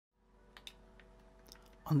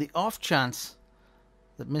On the off chance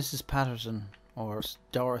that Mrs. Patterson, or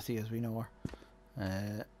Dorothy as we know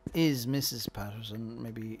her, is Mrs. Patterson,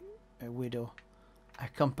 maybe a widow, I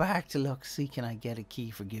come back to look, see can I get a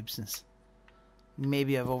key for Gibson's.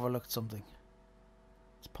 Maybe I've overlooked something.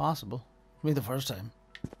 It's possible. Maybe the first time.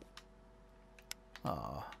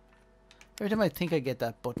 Oh. Every time I think I get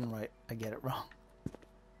that button right, I get it wrong.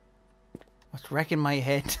 What's wrecking my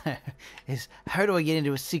head is, how do I get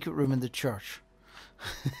into a secret room in the church?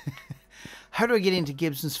 How do I get into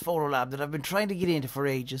Gibson's photo lab that I've been trying to get into for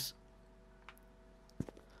ages?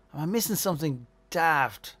 Am I missing something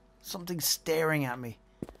daft? Something staring at me?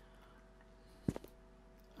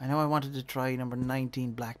 I know I wanted to try number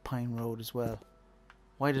 19 Black Pine Road as well.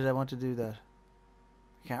 Why did I want to do that?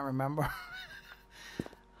 I can't remember.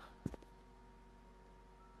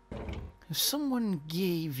 If someone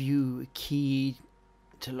gave you a key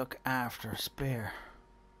to look after spare,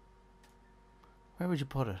 where would you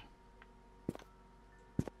put it?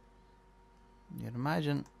 You'd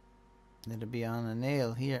imagine it'd be on a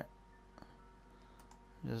nail here.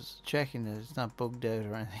 Just checking that it's not bugged out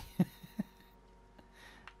or anything.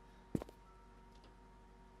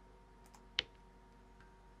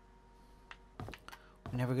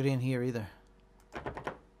 We never got in here either.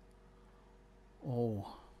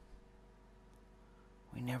 Oh.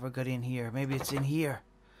 We never got in here. Maybe it's in here.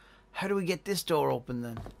 How do we get this door open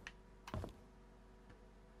then?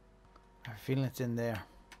 I have a feeling it's in there.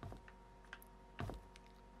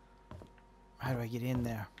 How do I get in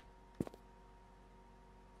there?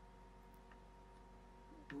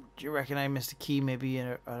 Do you reckon I missed a key maybe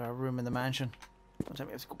in our room in the mansion? Don't tell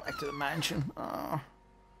me I have to go back to the mansion. Oh.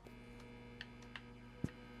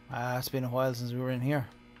 It's been a while since we were in here.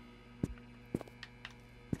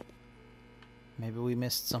 Maybe we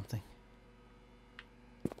missed something.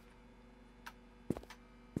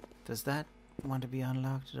 Does that want to be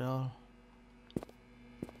unlocked at all?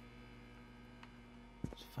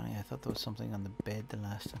 It's funny, I thought there was something on the bed the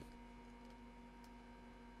last time.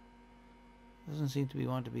 Doesn't seem to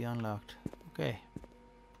want to be unlocked. Okay.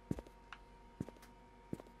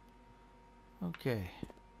 Okay.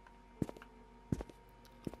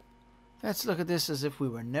 Let's look at this as if we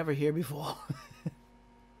were never here before.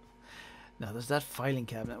 Now there's that filing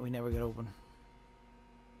cabinet we never get open.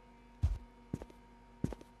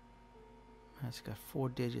 It's got 4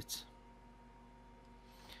 digits.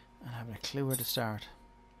 And I haven't a clue where to start.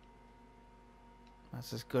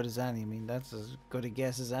 That's as good as any. I mean, that's as good a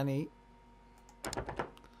guess as any.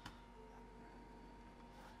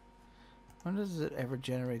 When does it ever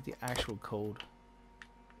generate the actual code?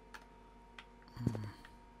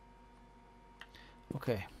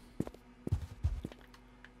 Okay.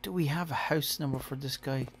 Do we have a house number for this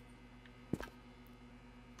guy?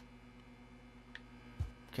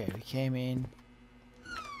 Okay, we came in,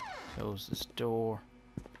 closed this door,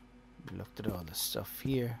 we looked at all this stuff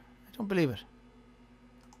here. I don't believe it.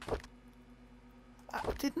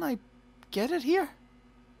 Didn't I get it here?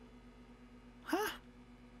 Huh?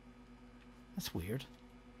 That's weird.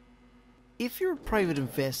 If you're a private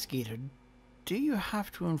investigator, do you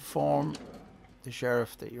have to inform the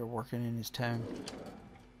sheriff that you're working in his town?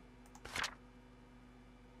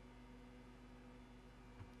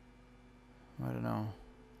 I don't know.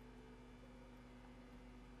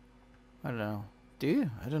 I don't know. Do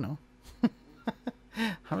you? I don't know.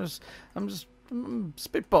 I'm just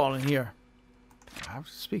spitballing here. I have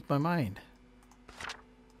to speak my mind.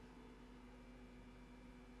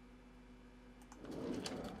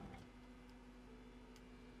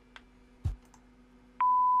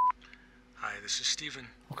 Hi, this is Stephen.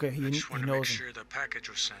 Okay, I just want to make sure the package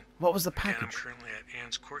was sent. What was the Again, package? I'm currently at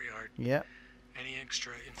Anne's courtyard. Yeah. Any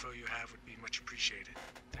extra info you have would be much appreciated.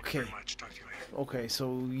 Thank you very much. Talk to you later. Okay,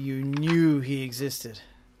 so you knew he existed.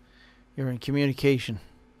 You're in communication.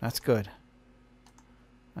 That's good.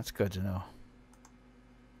 That's good to know.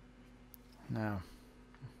 Now,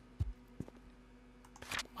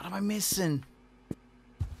 what am I missing?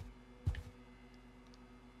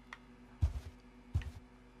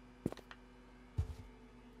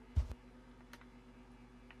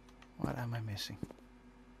 What am I missing?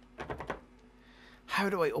 How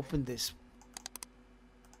do I open this?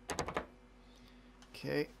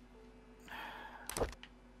 Okay. At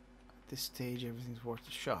this stage, everything's worth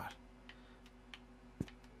a shot.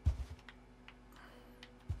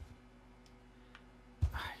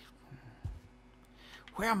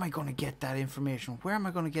 Where am I going to get that information? Where am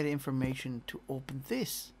I going to get information to open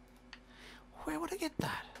this? Where would I get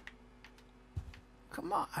that?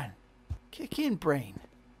 Come on. Kick in, brain.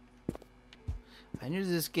 I knew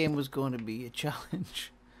this game was going to be a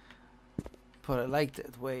challenge. But I like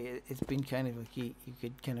the way it's been kind of like you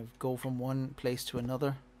could kind of go from one place to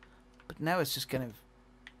another. But now it's just kind of,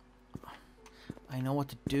 I know what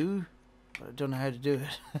to do, but I don't know how to do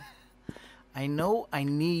it. I know I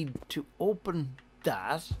need to open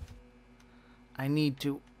that. I need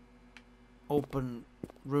to open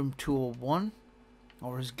room 201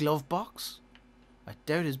 or his glove box. I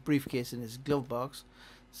doubt his briefcase in his glove box,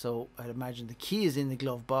 so I'd imagine the key is in the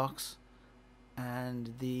glove box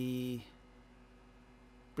and the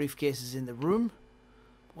briefcase is in the room.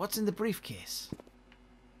 What's in the briefcase?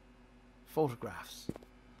 Photographs.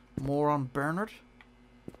 More on Bernard?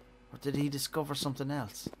 Or did he discover something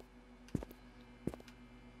else?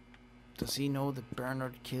 Does he know that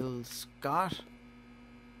Bernard killed Scott?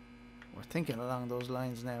 We're thinking along those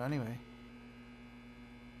lines now anyway.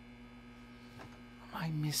 Am I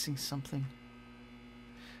missing something?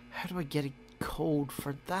 How do I get a code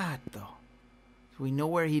for that though? Do we know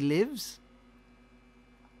where he lives?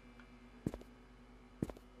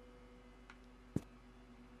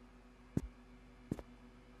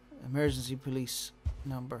 Emergency police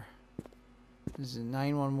number. This is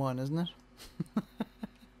 911, isn't it?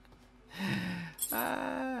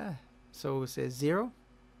 So it says 0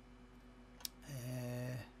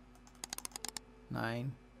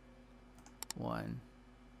 9 1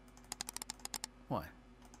 1.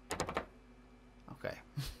 Okay.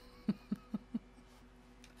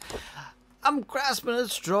 I'm grasping at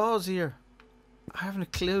straws here. I haven't a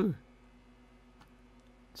clue.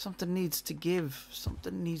 Something needs to give.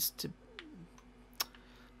 Something needs to...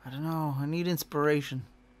 I don't know. I need inspiration.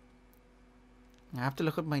 I have to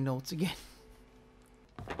look at my notes again.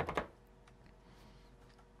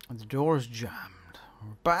 And the door's jammed.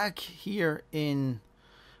 We're back here in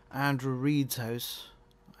Andrew Reed's house.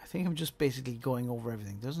 I think I'm just basically going over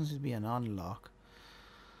everything. There doesn't seem to be an unlock.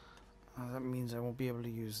 That means I won't be able to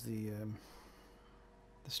use the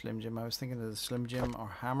Slim Jim. I was thinking of the Slim Jim or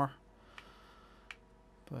hammer.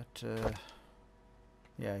 But,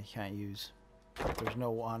 yeah, you can't use. There's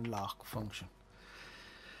no unlock function.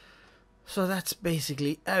 So that's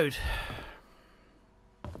basically out.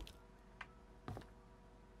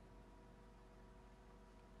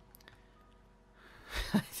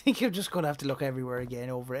 I think I'm just going to have to look everywhere again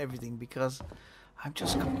over everything because I'm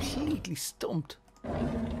just completely stumped.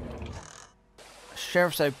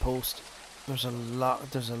 Sheriff's outpost. There's a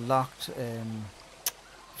locked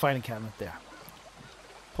filing cabinet there.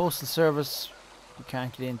 Postal service. We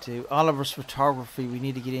can't get into. Oliver's photography. We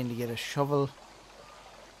need to get in to get a shovel.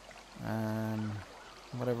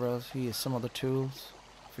 Whatever else. He has some other tools.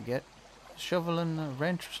 Forget. Shovel and a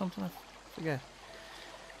wrench or something. I forget.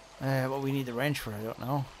 What we need the wrench for, I don't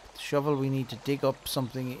know. The shovel, we need to dig up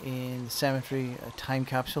something in the cemetery, a time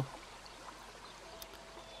capsule.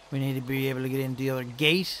 We need to be able to get in the other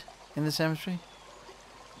gate in the cemetery.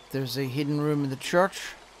 There's a hidden room in the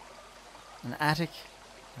church, an attic.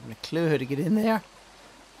 I haven't a clue how to get in there.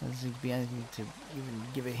 There doesn't seem to be anything to even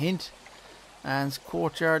give a hint. And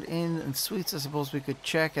courtyard, inn and suites, I suppose we could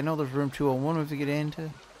check. I know there's room 201 we have to get into.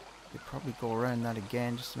 We could probably go around that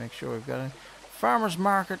again just to make sure we've got it. Farmer's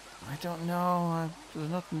market, I don't know. There's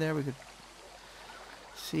nothing there we could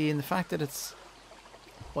see. And the fact that it's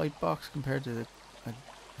a white box compared to a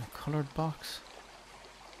coloured box.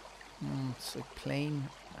 It's like plain.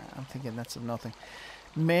 I'm thinking that's of nothing.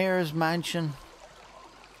 Mayor's mansion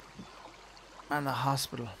and the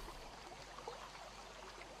hospital.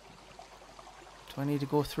 Do I need to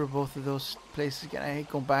go through both of those places again? I hate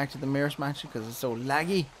going back to the mayor's mansion because it's so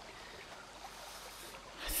laggy.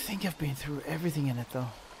 I think I've been through everything in it though.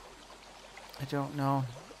 I don't know.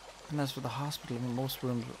 And as for the hospital, I mean, most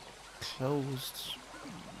rooms are closed.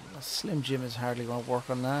 A Slim Jim is hardly going to work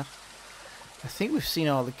on that. I think we've seen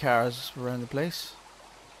all the cars around the place.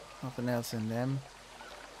 Nothing else in them.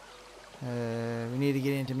 We need to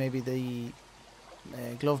get into maybe the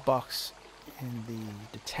glove box in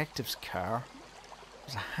the detective's car.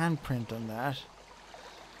 There's a handprint on that.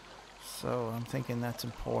 So I'm thinking that's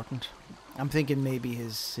important. I'm thinking maybe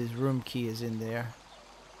his room key is in there.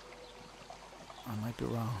 I might be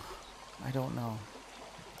wrong. I don't know.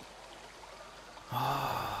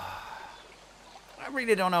 I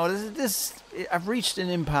really don't know. I've reached an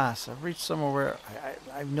impasse. I've reached somewhere where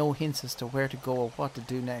I have no hints as to where to go or what to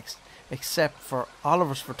do next. Except for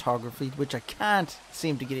Oliver's photography, which I can't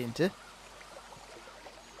seem to get into.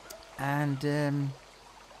 And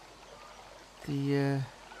the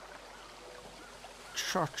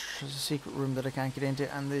church is a secret room that I can't get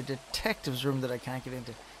into, and the detective's room that I can't get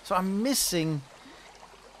into. So I'm missing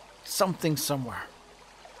something somewhere,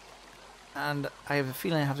 and I have a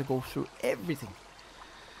feeling I have to go through everything.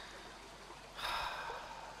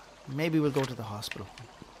 Maybe we'll go to the hospital.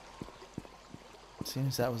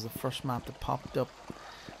 Seems that was the first map that popped up.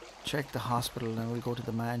 Check the hospital, and then we'll go to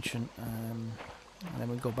the mansion, and then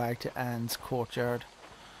we'll go back to Anne's courtyard.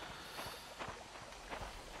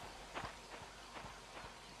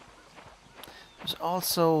 There's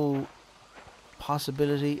also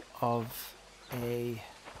possibility of a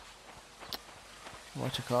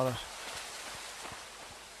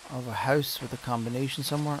of a house with a combination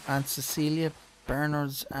somewhere. Aunt Cecilia,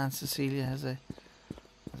 Bernard's Aunt Cecilia has a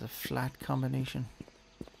flat combination.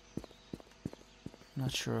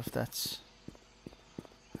 Not sure if that's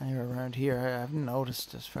anywhere around here. I haven't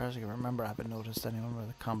noticed, as far as I can remember, I haven't noticed anyone with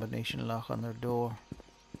a combination lock on their door.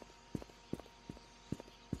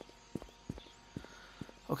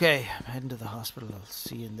 Okay, I'm heading to the hospital. I'll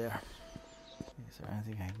see you in there. Is there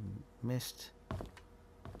anything I missed?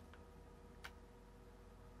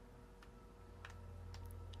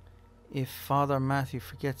 If Father Matthew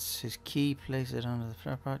forgets his key, place it under the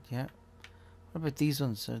flower pot. Yeah. What about these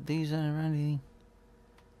ones? Are these around anything?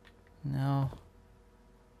 No.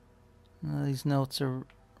 No, these notes are...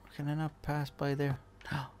 Can I not pass by there?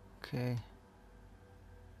 No. Okay.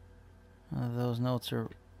 None of those notes are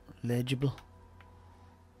legible.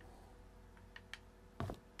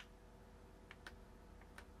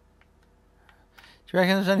 Do you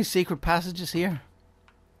reckon there's any secret passages here?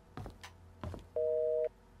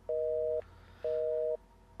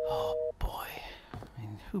 Oh boy. I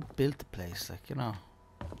mean, who built the place? Like, you know.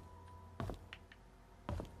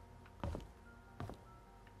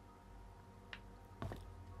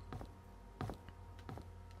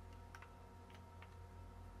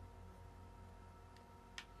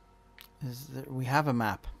 We have a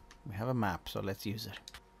map. We have a map, so let's use it.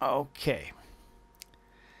 Okay.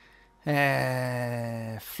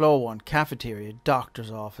 Floor 1, cafeteria,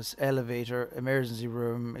 doctor's office, elevator, emergency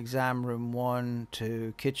room, exam room 1,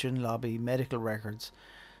 2, kitchen, lobby, medical records.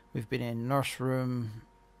 We've been in nurse room,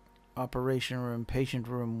 operation room, patient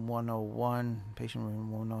room 101, patient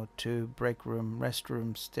room 102, break room,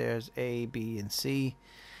 restroom, stairs A, B, and C.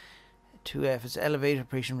 2F is elevator,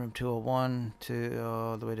 patient room 201,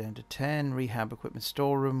 all the way down to 10. Rehab equipment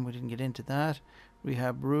storeroom, we didn't get into that.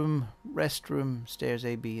 Rehab room, restroom, stairs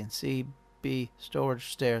A, B, and C. B,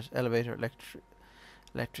 storage, stairs, elevator,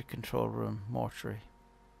 electric control room, mortuary.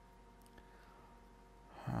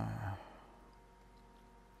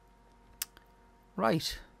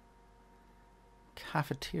 Right.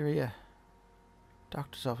 Cafeteria.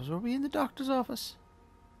 Doctor's office. Were we in the doctor's office?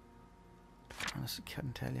 Honestly,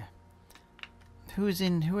 can't tell you. Who is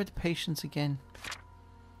in? Who are the patients again?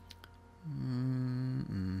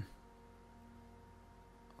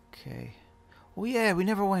 Okay. Oh yeah, we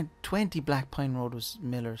never went. 20 Black Pine Road was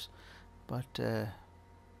Miller's, but I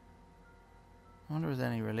wonder if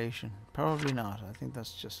there's any relation. Probably not. I think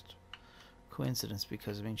that's just coincidence,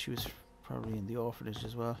 because I mean she was probably in the orphanage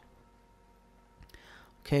as well.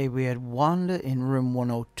 Okay, we had Wanda in room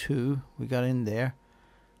 102. We got in there.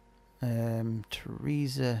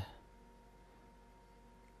 Teresa.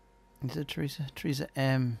 Is it Teresa? Teresa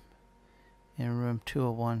M in room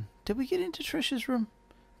 201. Did we get into Trisha's room?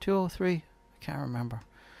 203? I can't remember.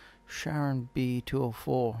 Sharon B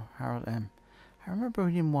 204. Harold M. I remember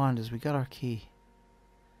we didn't want as we got our key.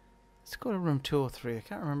 Let's go to room 203. I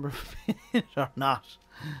can't remember if we in it or not.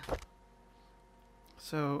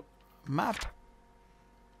 So, map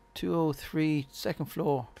 203, second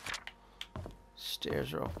floor.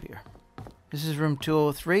 Stairs are up here. This is room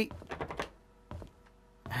 203.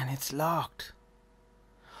 And it's locked.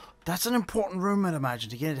 That's an important room, I'd imagine,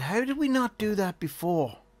 to get it. How did we not do that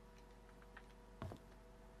before?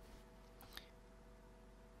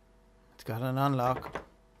 It's got an unlock.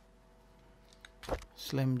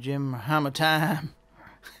 Slim Jim Hammer Time.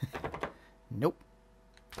 Nope.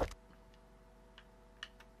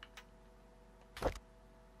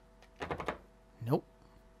 Nope.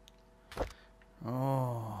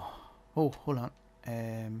 Oh, hold on.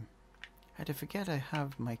 I had to forget I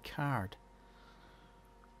have my card.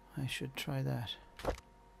 I should try that.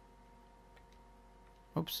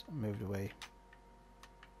 Oops, I moved away.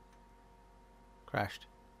 Crashed.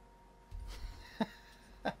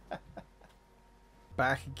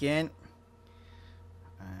 Back again.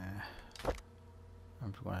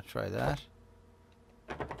 I'm going to try that.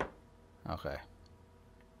 Okay.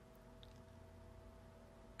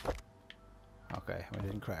 Okay, we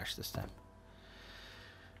didn't crash this time.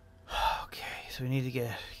 Okay, so we need to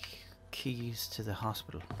get keys to the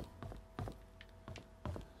hospital.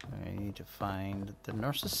 So we need to find the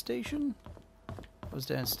nurse's station. It was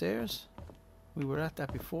downstairs. We were at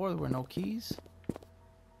that before. There were no keys.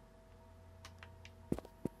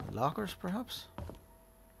 Lockers, perhaps?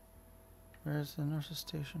 Where's the nurse's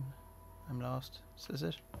station? I'm lost. Is this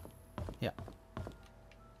it? Yeah.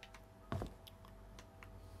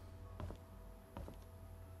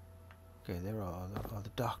 Okay, they're all the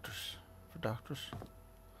doctors. For doctors.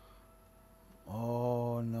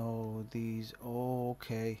 Oh no, these. Oh,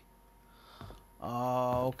 okay.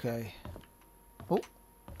 Oh, okay. Oh.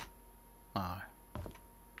 Ah.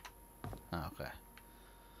 Okay.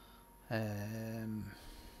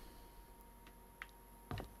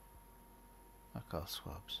 Alcohol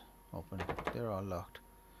swabs. Open. They're all locked.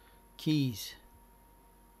 Keys.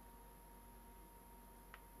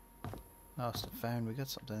 Lost and found. We got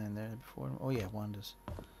something in there before. Oh yeah, Wanda's.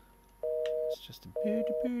 It's just a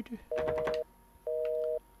beauty.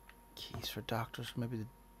 Keys for doctors. Maybe the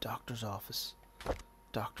doctor's office.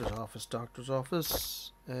 Doctor's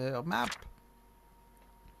office. A map.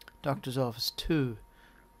 Doctor's office 2.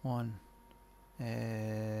 1.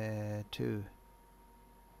 2.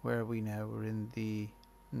 Where are we now? We're in the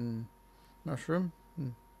nurse room.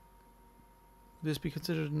 Would this be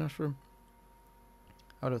considered a nurse room?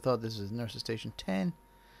 I would have thought this is nurse's station 10.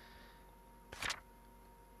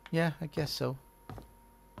 Yeah, I guess so.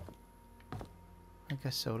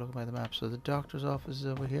 Looking by the map. So the doctor's office is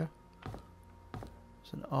over here.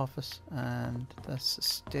 It's an office, and that's the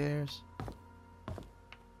stairs.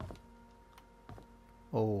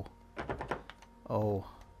 Oh,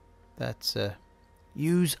 that's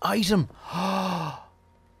use item.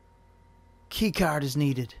 Key card is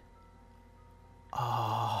needed.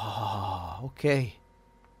 Okay.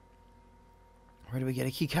 Where do we get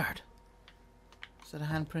a key card? Is that a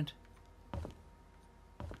handprint?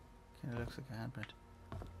 It looks like a handprint.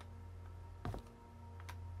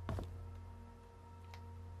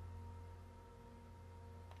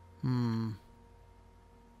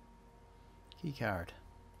 Key card.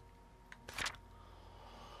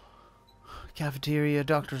 Cafeteria,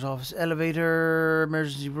 doctor's office, elevator,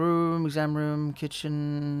 emergency room, exam room,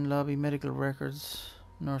 kitchen, lobby, medical records,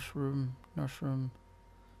 nurse room.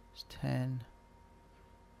 It's 10.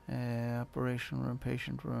 Operation room,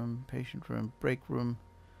 patient room, break room,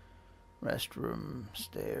 restroom,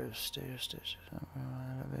 stairs,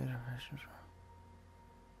 elevator, patient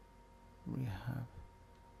room, rehab.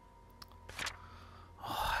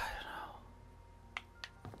 Oh, I don't know.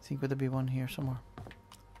 I think would there be one here somewhere?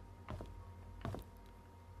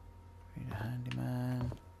 Read a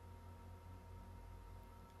handyman.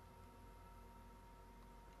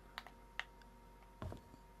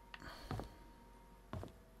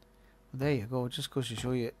 There you go. It just goes to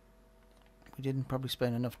show you we didn't probably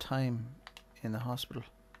spend enough time in the hospital.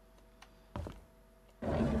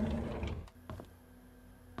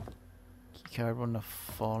 Keycard wouldn't have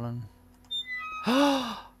fallen.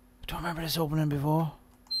 Don't remember this opening before.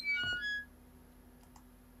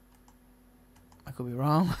 I could be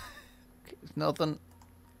wrong. It's nothing.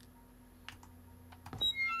 I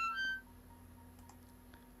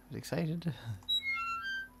was excited.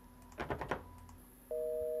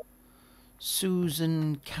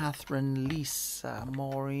 Susan, Catherine, Lisa,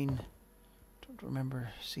 Maureen. Don't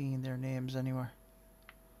remember seeing their names anywhere.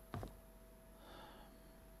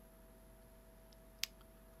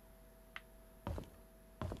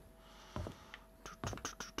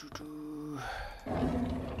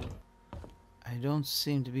 I don't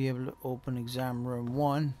seem to be able to open exam room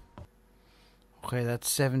 1. Okay, that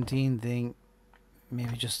 17 thing.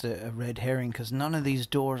 Maybe just a red herring, because none of these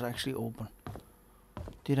doors actually open.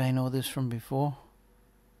 Did I know this from before?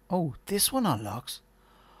 Oh, this one unlocks.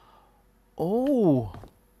 Oh.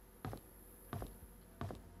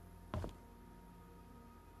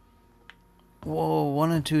 Whoa,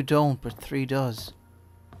 1 and 2 don't, but 3 does.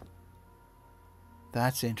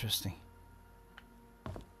 That's interesting.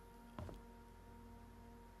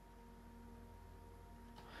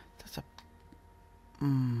 That's a...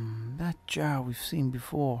 that jar we've seen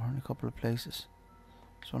before in a couple of places.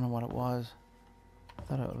 Just wondering what it was. I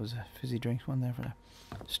thought it was a fizzy drinks one there for that.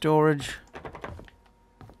 Storage.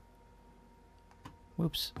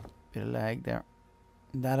 Whoops. Bit of lag there.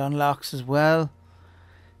 That unlocks as well.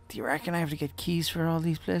 Do you reckon I have to get keys for all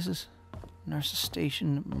these places? Nurse's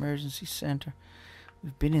station, emergency centre.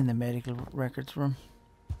 We've been in the medical records room.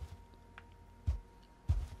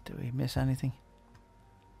 Did we miss anything?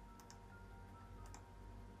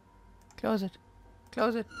 Close it.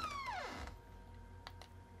 Close it.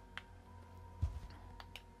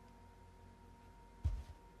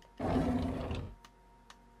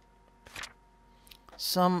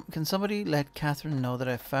 Can somebody let Catherine know that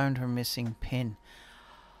I found her missing pin?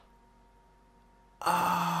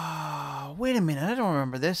 Ah, wait a minute, I don't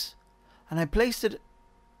remember this. And I placed it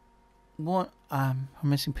her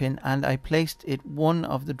missing pin, and I placed it one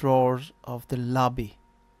of the drawers of the lobby.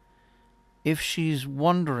 If she's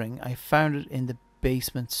wondering, I found it in the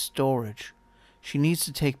basement storage. She needs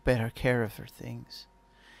to take better care of her things.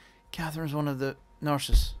 Catherine's one of the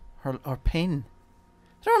nurses. Her pin.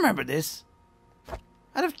 I don't remember this.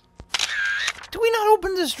 Did we not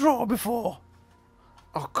open this drawer before?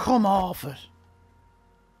 Oh, come off it.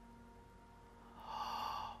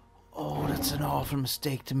 Oh, that's an awful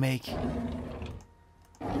mistake to make.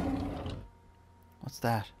 What's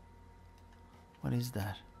that? What is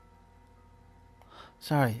that?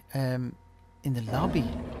 Sorry, in the lobby.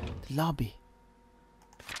 The lobby.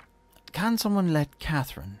 Can someone let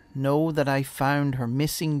Catherine know that I found her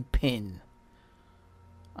missing pin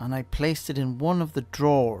and I placed it in one of the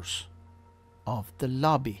drawers of the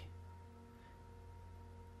lobby?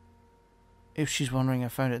 If she's wondering, I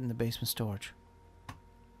found it in the basement storage.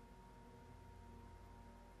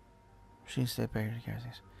 She's the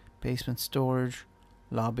basement storage,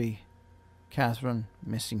 lobby, Catherine,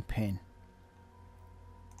 missing pin.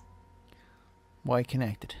 Why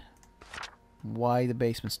connected? Why the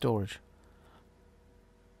basement storage?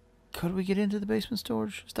 Could we get into the basement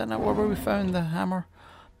storage? Is that not where we found the hammer?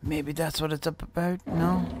 Maybe that's what it's up about?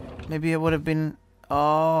 No? Maybe it would have been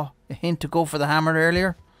a hint to go for the hammer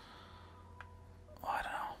earlier? Oh, I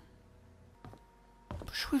don't know.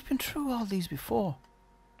 But we've been through all these before.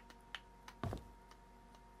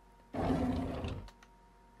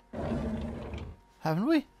 Haven't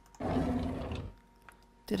we?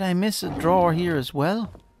 Did I miss a drawer here as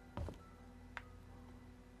well?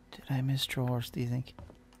 Did I miss drawers, do you think?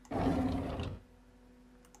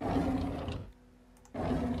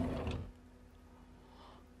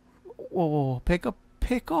 Whoa, pick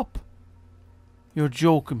up. You're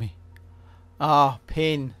joking me. Ah,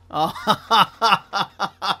 pin. A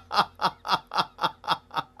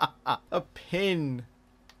pin.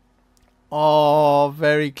 Oh,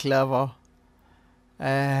 very clever.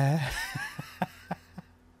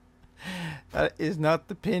 That is not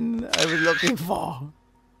the pin I was looking for.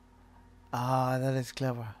 Ah, that is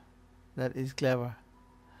clever. That is clever.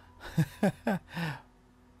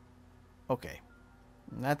 Okay.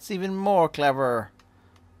 That's even more clever.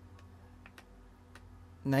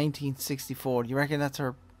 1964. Do you reckon that's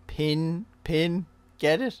her pin?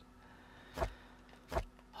 Get it?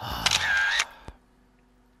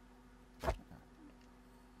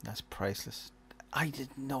 That's priceless. I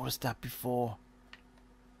didn't notice that before.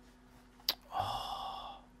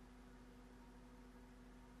 Oh.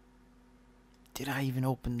 Did I even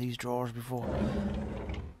open these drawers before?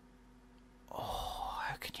 Oh,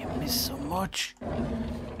 how could you miss so much?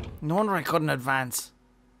 No wonder I couldn't advance.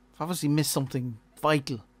 I've obviously missed something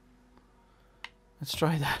vital. Let's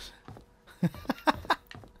try that.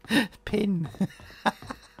 Pin.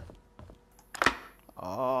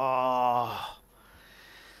 Oh.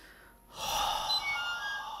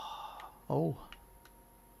 Oh.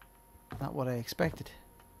 Not what I expected.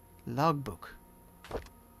 Logbook.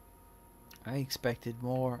 I expected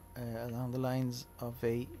more along the lines of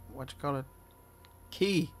a,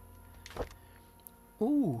 key.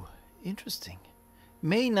 Ooh, interesting.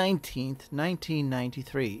 May 19th,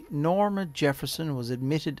 1993, Norma Jefferson was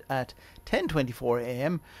admitted at 10:24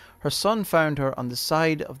 a.m. Her son found her on the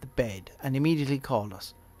side of the bed and immediately called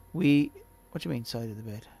us. What do you mean side of the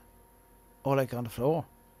bed? Oh, like on the floor.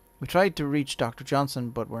 We tried to reach Dr. Johnson,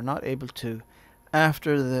 but were not able to.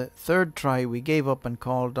 After the third try, we gave up and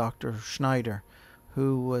called Dr. Schneider,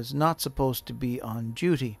 who was not supposed to be on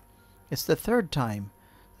duty. It's the third time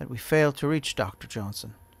that we failed to reach Dr.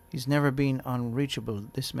 Johnson. He's never been unreachable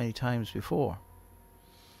this many times before.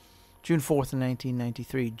 June 4th,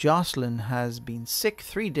 1993. Jocelyn has been sick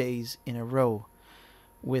 3 days in a row,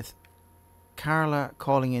 with Carla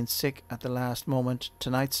calling in sick at the last moment.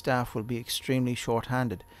 Tonight's staff will be extremely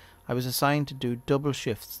short-handed. I was assigned to do double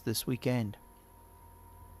shifts this weekend.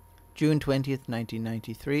 June 20th,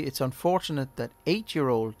 1993. It's unfortunate that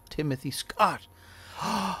 8-year-old Timothy Scott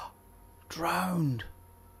drowned.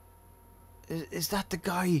 Is that the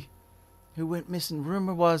guy who went missing?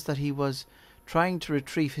 Rumour was that he was trying to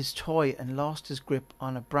retrieve his toy and lost his grip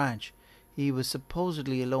on a branch. He was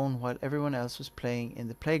supposedly alone while everyone else was playing in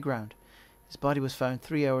the playground. His body was found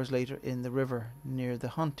 3 hours later in the river near the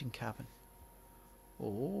hunting cabin.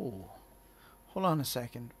 Oh. Hold on a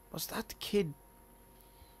second. Was that the kid?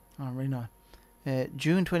 Oh, really not.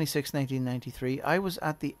 June 26, 1993. I was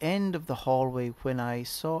at the end of the hallway when I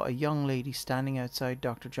saw a young lady standing outside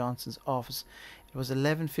Dr. Johnson's office. It was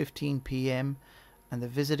 11:15 p.m. and the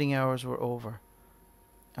visiting hours were over.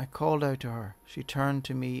 I called out to her. She turned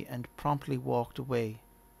to me and promptly walked away.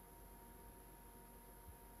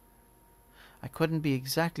 I couldn't be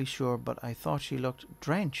exactly sure, but I thought she looked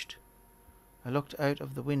drenched. I looked out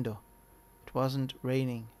of the window. It wasn't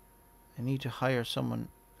raining. I need to hire someone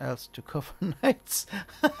else to cover nights.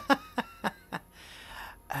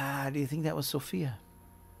 Do you think that was Sophia?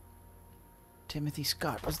 Timothy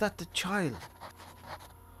Scott. Was that the child?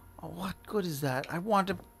 Oh, what good is that? I want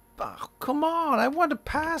a... Oh, come on. I want a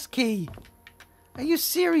pass key. Are you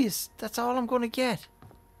serious? That's all I'm going to get.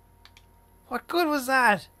 What good was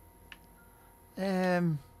that?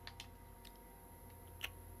 Can't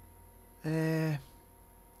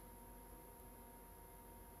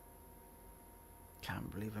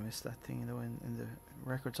believe I missed that thing in the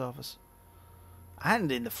records office.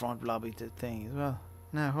 And in the front lobby thing as well.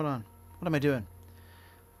 Now, hold on. What am I doing?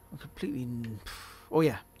 I'm completely... Oh,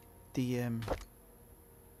 yeah. The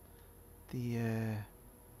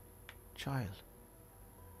child.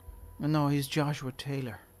 No, he's Joshua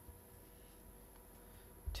Taylor.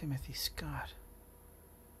 Timothy Scott.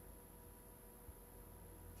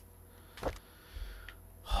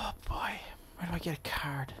 Oh, boy. Where do I get a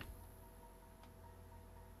card?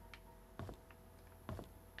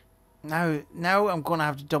 Now I'm going to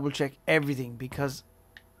have to double check everything, because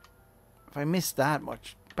if I missed that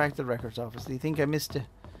much, back to the records office, do you think I missed it?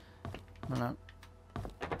 No.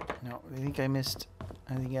 Do you think I missed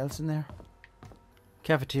anything else in there?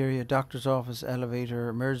 Cafeteria, doctor's office, elevator,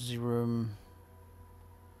 emergency room.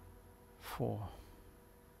 4.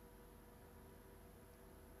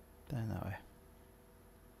 Down that way.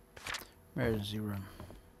 Emergency room.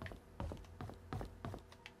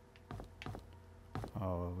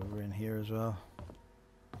 Oh, we were in here as well.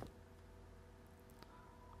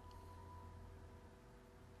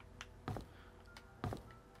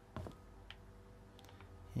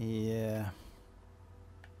 Yeah.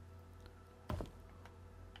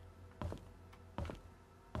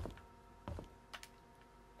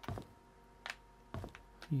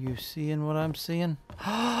 You seeing what I'm seeing?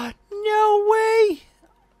 No way!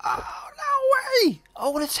 Oh, no way!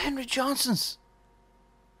 Oh, and it's Henry Johnson's.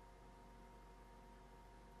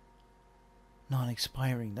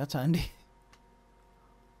 Non-expiring. That's handy.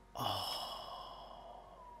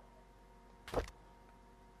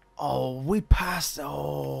 Oh, we passed.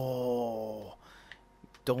 Oh,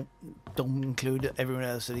 don't include everyone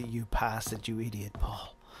else that you passed it, you idiot,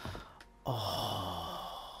 Paul. Oh,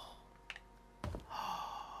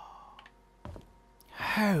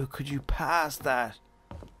 how could you pass that?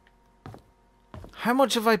 How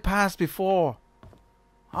much have I passed before?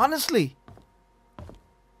 Honestly.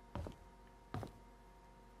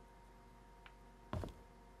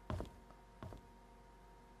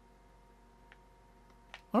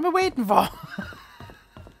 What am I waiting for?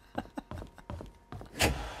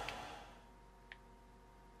 That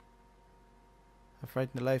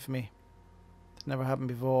frightened the life of me. It's never happened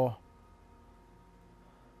before.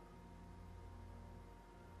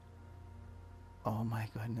 Oh my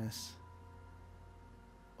goodness.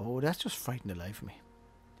 Oh, that's just frightened the life of me.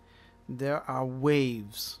 There are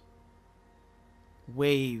waves.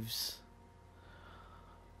 Waves.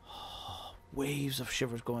 Oh, waves of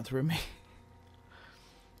shivers going through me.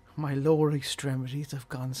 My lower extremities have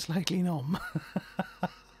gone slightly numb.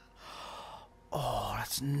 Oh,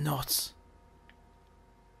 that's nuts.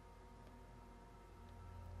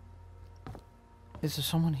 Is there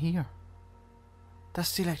someone here?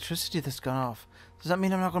 That's the electricity that's gone off. Does that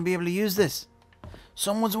mean I'm not going to be able to use this?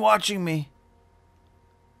 Someone's watching me.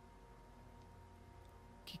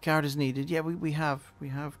 Keycard is needed. Yeah, we have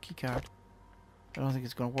keycard. I don't think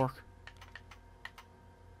it's going to work.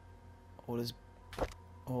 Oh, there's...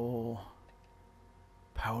 Oh,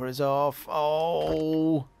 power is off.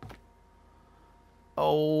 Oh,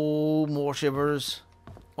 more shivers.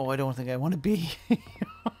 Oh, I don't think I want to be.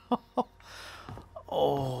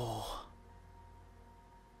 Oh,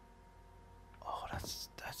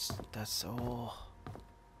 that's oh.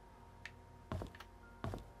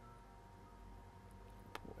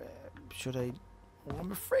 Should I? Oh,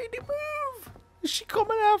 I'm afraid to move. Is she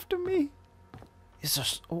coming after me? Is there?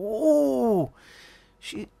 Oh.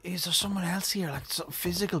 Is there someone else here, like some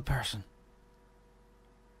physical person?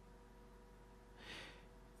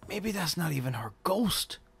 Maybe that's not even her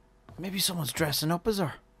ghost. Maybe someone's dressing up as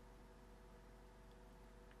her.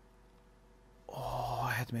 Oh,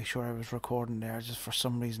 I had to make sure I was recording there. Just for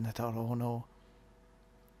some reason I thought, oh no.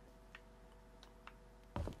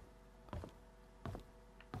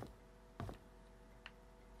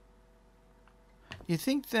 You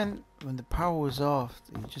think then, when the power was off,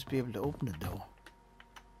 you'd just be able to open the door?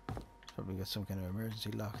 Probably got some kind of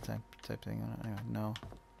emergency lock type thing on it. Anyway, no.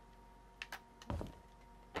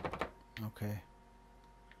 Okay.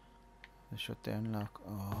 The shut down lock.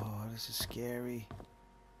 Oh, this is scary.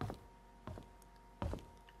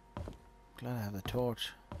 Glad I have the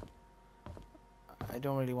torch. I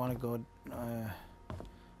don't really want to go.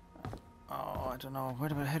 Oh, I don't know. How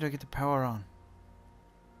do I get the power on?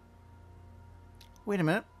 Wait a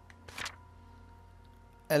minute.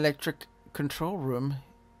 Electric control room,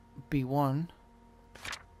 B1.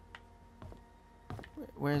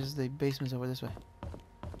 Where's the basement? Over this way.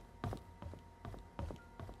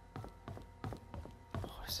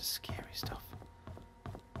 Oh, this is scary stuff.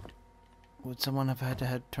 Would someone have had to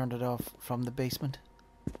have turned it off from the basement?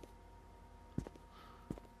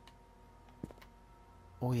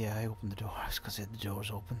 Oh yeah, I opened the doors because the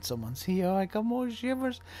door's open. Someone's here. I got more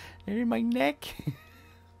shivers. They're in my neck.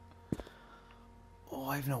 Oh,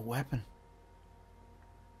 I have no weapon.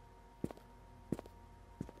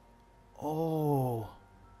 Oh,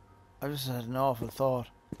 I just had an awful thought.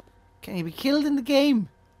 Can he be killed in the game?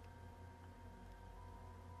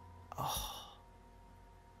 Oh,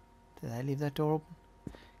 did I leave that door open?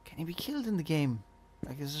 Can he be killed in the game?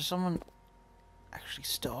 Like, is there someone actually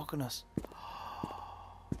stalking us?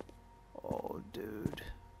 Oh, dude.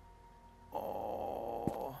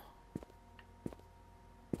 Oh.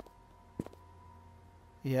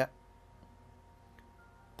 Yeah.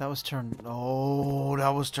 That was turned... Oh, that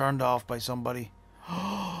was turned off by somebody.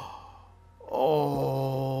 Oh,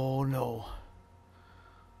 no.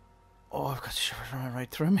 Oh, I've got shivers running right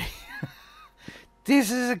through me. This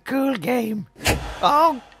is a cool game.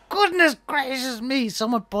 Oh, goodness gracious me.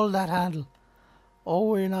 Someone pulled that handle. Oh,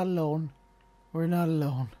 we're not alone. We're not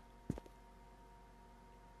alone.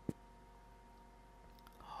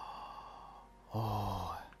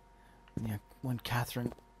 Oh, yeah, when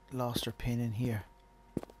Catherine lost her pin in here.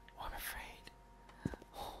 Oh, I'm afraid.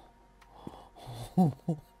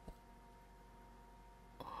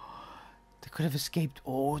 They could have escaped.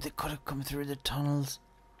 Oh, they could have come through the tunnels.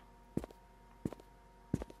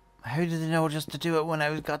 How did they know just to do it when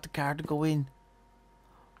I got the car to go in?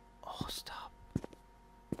 Oh, stop.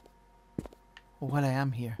 Oh, well, I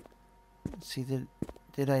am here. Let's see,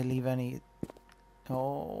 did I leave any...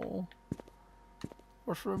 Oh...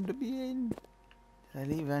 What's room to be in? Did I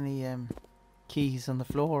leave any keys on the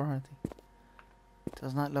floor? I think.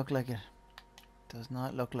 Does not look like it. Does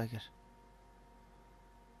not look like it.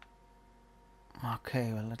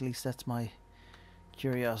 Okay, well at least that's my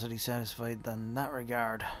curiosity satisfied in that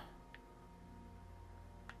regard.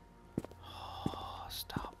 Oh,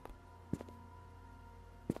 stop.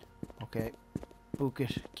 Okay, book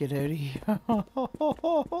it. Get out of here.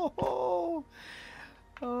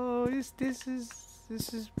 Oh,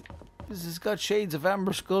 this has got shades of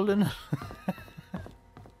Amber Skull in it.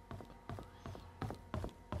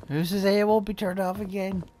 Who's to say it won't be turned off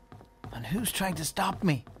again? And who's trying to stop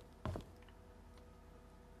me?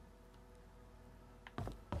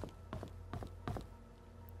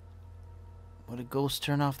 Would a ghost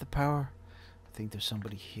turn off the power? I think there's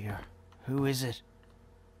somebody here. Who is it?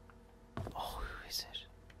 Oh, who is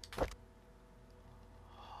it?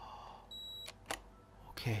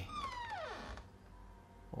 Okay.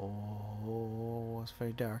 Oh, it's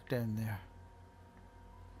very dark down there.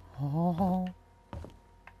 Oh.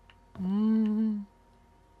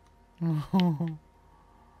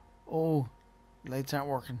 Oh, lights aren't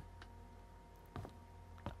working.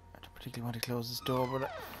 I don't particularly want to close this door, but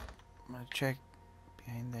I'm going to check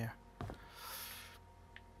behind there.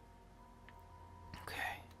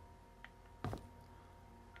 Okay.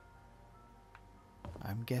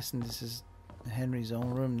 I'm guessing this is Henry's own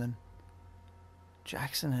room then.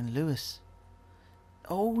 Jackson and Lewis.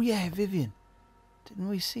 Oh yeah, Vivian. Didn't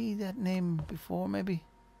we see that name before maybe?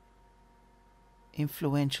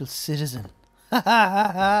 Influential citizen.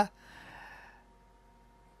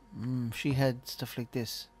 She had stuff like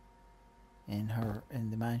this in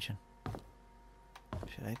the mansion.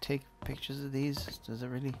 Should I take pictures of these? Does it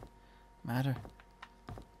really matter?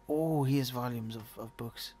 Oh, he has volumes of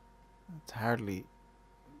books. It's hardly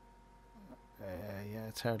yeah,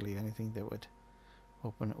 it's hardly anything that would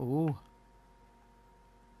open. Ooh.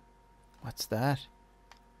 What's that?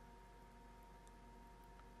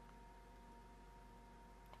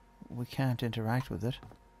 We can't interact with it.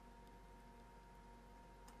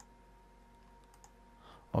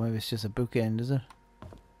 Or maybe it's just a bookend, is it?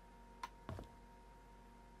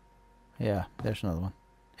 Yeah, there's another one.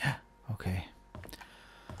 Yeah, okay.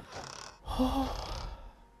 Oh,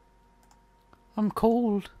 I'm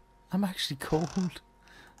cold. I'm actually cold.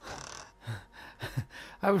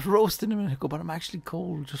 I was roasting a minute ago, but I'm actually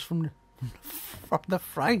cold just from the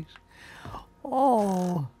fright.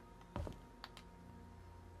 Oh.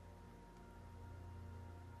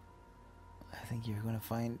 I think you're going to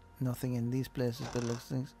find nothing in these places but looks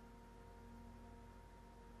things.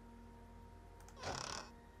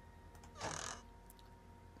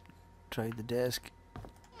 Tried the desk.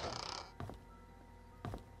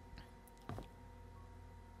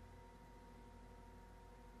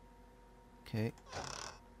 Okay.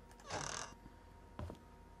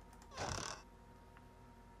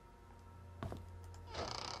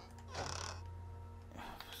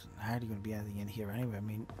 Hardly going to be anything in here anyway. I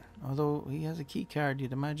mean, although he has a key card,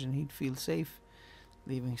 you'd imagine he'd feel safe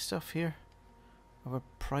leaving stuff here of a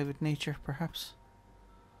private nature, perhaps.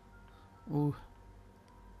 Ooh.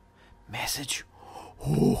 Message.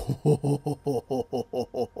 Henry,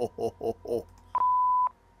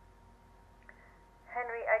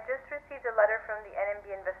 I just received a letter from the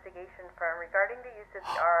NMB investigation firm regarding the use of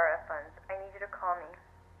the RRF funds. I need you to call me.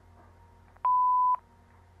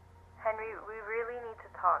 Henry, we really need to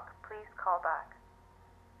talk. Please call back.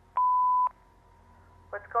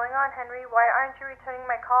 What's going on, Henry? Why aren't you returning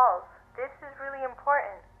my calls? This is really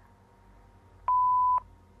important.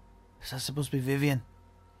 Is that supposed to be Vivian?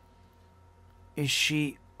 Is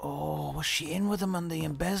she... Oh, was she in with him on the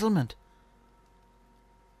embezzlement?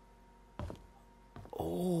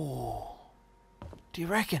 Oh. Do you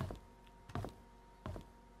reckon?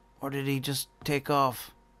 Or did he just take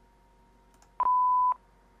off?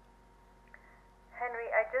 Henry,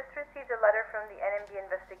 I just received a letter from the NMB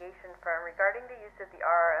investigation firm regarding the use of the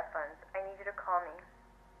RRF funds. I need you to call me.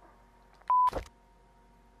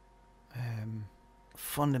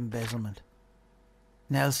 Fund embezzlement.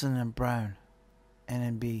 Nelson and Brown.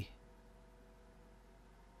 NMB.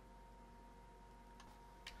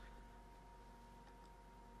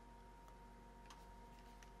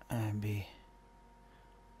 NMB.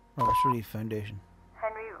 Robert Relief Foundation.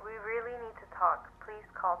 Henry, we really need to talk. Please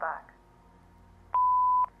call back.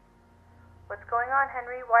 What's going on,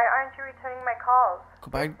 Henry? Why aren't you returning my calls?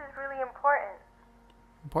 Go back. This is really important.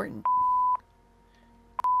 Important.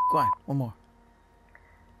 Go on, one more.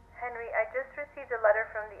 Henry, I just received a letter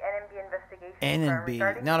from the NMB investigation firm NMB,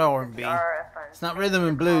 regarding not the use of R&B. the RRF funds. It's not rhythm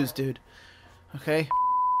and blues, dude. Okay?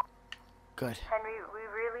 Good. Henry, we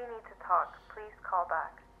really need to talk. Please call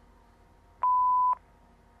back.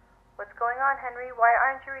 What's going on, Henry? Why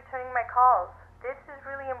aren't you returning my calls? This is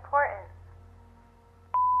really important.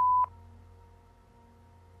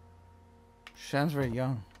 Sounds very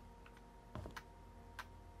young.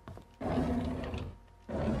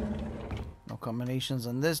 No combinations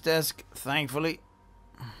on this desk, thankfully.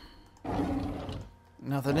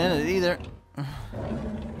 Nothing in it either.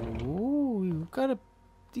 Ooh, we've got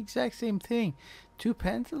the exact same thing. 2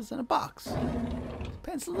 pencils and a box.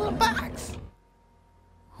 Pencils and a box.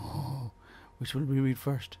 Oh, which will we read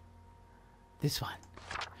first? This one.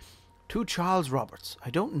 To Charles Roberts. I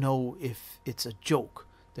don't know if it's a joke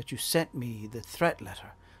that you sent me the threat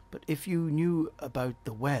letter, but if you knew about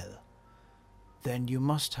the well, then you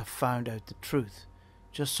must have found out the truth.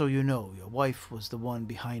 Just so you know, your wife was the one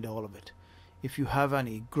behind all of it. If you have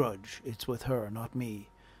any grudge, it's with her, not me.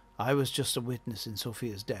 I was just a witness in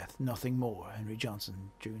Sophia's death, nothing more. Henry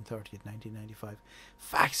Johnson, June 30th, 1995.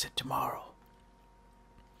 Fax it tomorrow.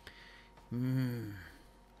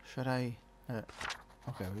 Should I...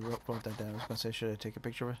 okay, we wrote that down. I was going to say, should I take a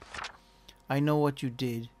picture of it? I know what you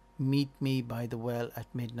did. Meet me by the well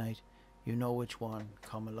at midnight. You know which one.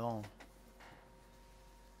 Come along.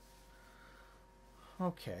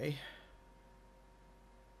 Okay.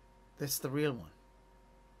 That's the real one.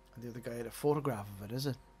 And the other guy had a photograph of it, is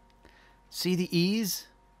it? See the ease?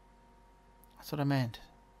 That's what I meant.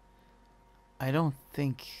 I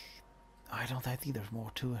think there's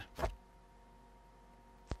more to it.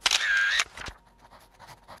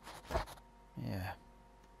 Yeah.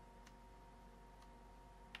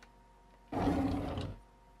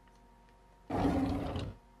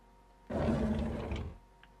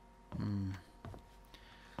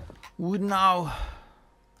 Would now.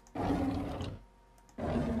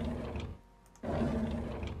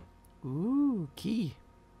 Ooh, key.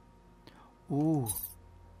 Ooh,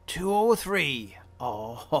 203.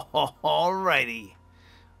 Oh, alrighty.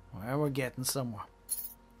 Well, we're getting somewhere.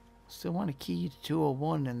 Still want a key to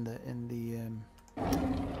 201 in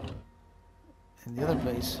the other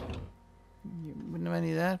place. You wouldn't have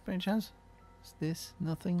any of that by any chance? Is this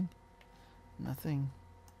nothing? Nothing.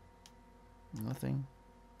 Nothing.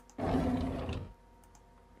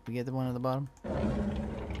 We get the one at the bottom?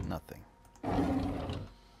 Nothing.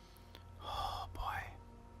 Oh boy.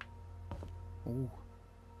 Ooh.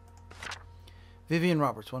 Vivian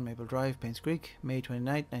Roberts, 1 Maple Drive, Painscreek, May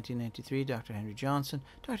 29th, 1993. Dr. Henry Johnson.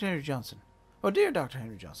 Dr. Henry Johnson. Oh, dear Dr.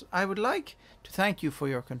 Henry Johnson, I would like to thank you for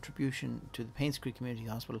your contribution to the Painscreek Community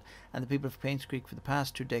Hospital and the people of Painscreek for the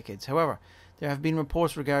past 2 decades. However, there have been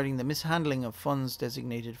reports regarding the mishandling of funds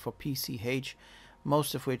designated for PCH,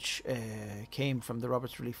 most of which came from the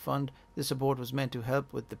Roberts Relief Fund. This support was meant to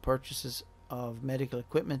help with the purchases of medical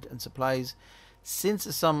equipment and supplies. Since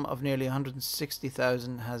a sum of nearly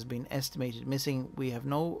 160,000 has been estimated missing, we have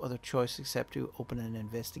no other choice except to open an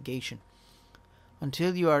investigation.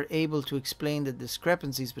 Until you are able to explain the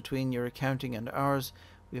discrepancies between your accounting and ours,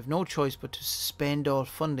 we have no choice but to suspend all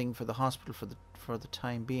funding for the hospital for the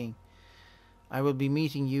time being. I will be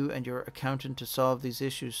meeting you and your accountant to solve these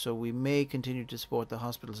issues so we may continue to support the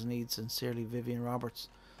hospital's needs. Sincerely, Vivian Roberts.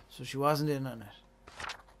 So she wasn't in on it.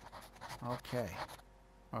 Okay.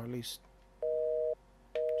 Or at least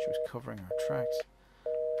she was covering her tracks.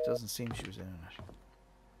 It doesn't seem she was in on it.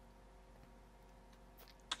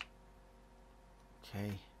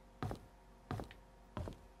 Okay.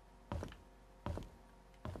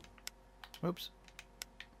 Oops.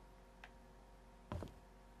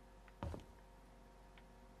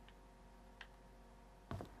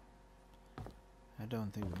 I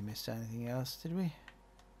don't think we missed anything else, did we?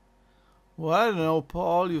 Well, I don't know,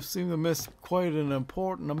 Paul. You seem to miss quite an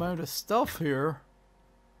important amount of stuff here.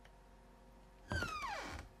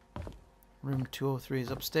 Room 203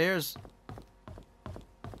 is upstairs. I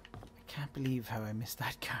can't believe how I missed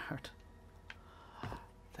that card.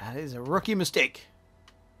 That is a rookie mistake.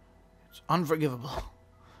 It's unforgivable.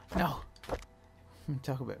 No.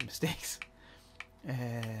 Talk about mistakes.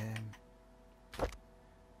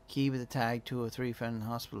 Key with the tag 203 found in the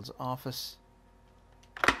hospital's office.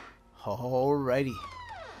 Alrighty.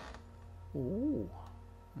 Ooh.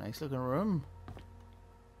 Nice looking room.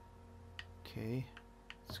 Okay.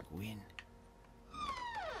 Let's go in.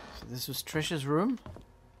 So this was Trisha's room.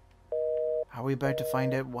 Are we about to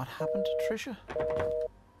find out what happened to Trisha?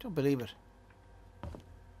 Don't believe it.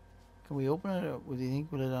 Can we open it? What do you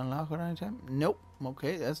think? Will it unlock at any time? Nope.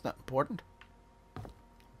 Okay, that's not important.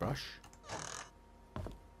 Brush.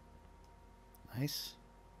 Nice.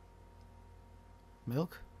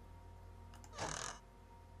 Milk.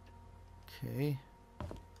 Okay.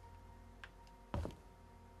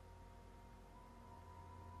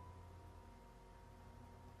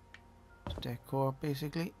 Decor,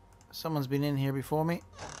 basically. Someone's been in here before me.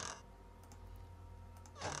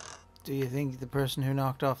 Do you think the person who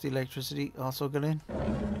knocked off the electricity also got in?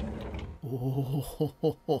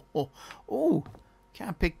 Oh,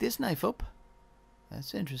 can't pick this knife up.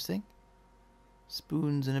 That's interesting.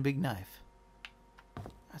 Spoons and a big knife.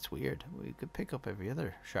 That's weird. We could pick up every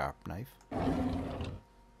other sharp knife.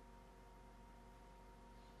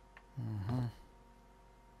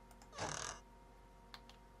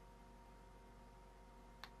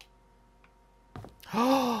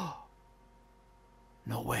 Oh!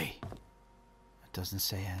 No way. That doesn't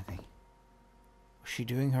say anything. Was she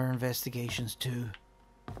doing her investigations too?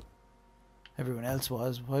 Everyone else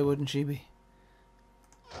was. Why wouldn't she be?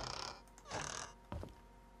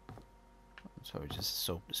 It's probably just a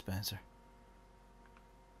soap dispenser.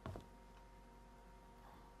 Or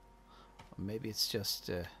maybe it's just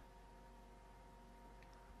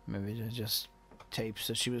maybe they're just tapes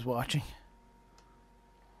that she was watching.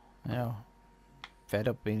 You know, fed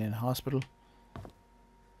up being in hospital.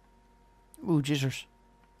 Ooh, jitters.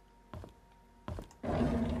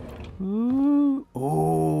 Ooh,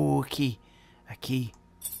 oh, a key. A key.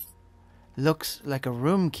 Looks like a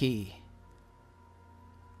room key.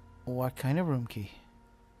 What kind of room key?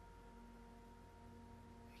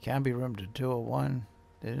 It can't be room to 201.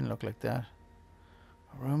 They didn't look like that.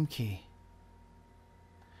 A room key.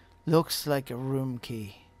 Looks like a room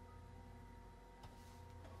key.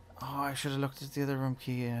 Oh, I should have looked at the other room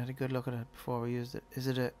key and had a good look at it before we used it. Is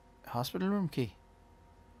it a hospital room key?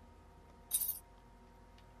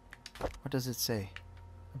 What does it say?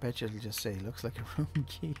 I bet you it'll just say, looks like a room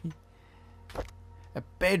key. A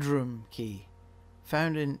bedroom key.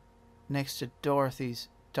 Found in next to Dorothy's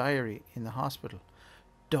diary in the hospital.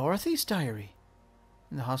 Dorothy's diary?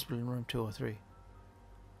 In the hospital in room 203.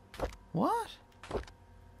 What?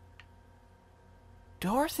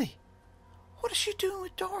 Dorothy? What is she doing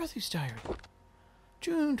with Dorothy's diary?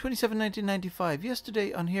 June 27, 1995.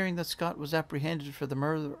 Yesterday, on hearing that Scott was apprehended for the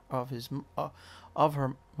murder of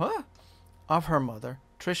her mother,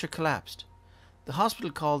 Tricia collapsed. The hospital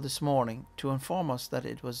called this morning to inform us that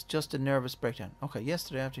it was just a nervous breakdown. Okay,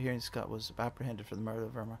 yesterday after hearing Scott was apprehended for the murder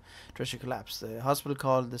of her mother, Tricia collapsed. The hospital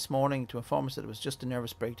called this morning to inform us that it was just a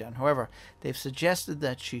nervous breakdown. However, they've suggested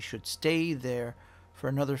that she should stay there for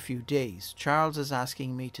another few days. Charles is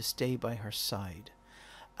asking me to stay by her side.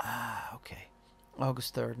 Ah, okay.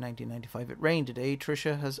 August 3rd, 1995. It rained today.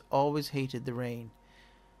 Tricia has always hated the rain.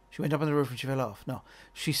 She went up on the roof and she fell off. No.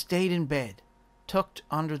 She stayed in bed, tucked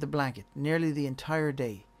under the blanket, nearly the entire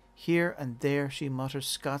day. Here and there she mutters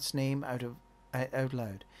Scott's name out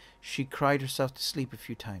loud. She cried herself to sleep a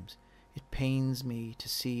few times. It pains me to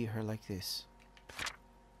see her like this.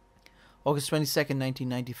 August 22nd,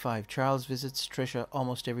 1995. Charles visits Tricia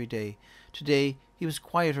almost every day. Today he was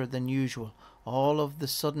quieter than usual. All of a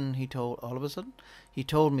sudden he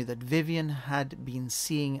told me that Vivian had been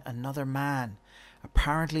seeing another man,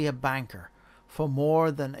 apparently a banker, for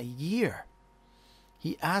more than a year.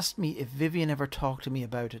 He asked me if Vivian ever talked to me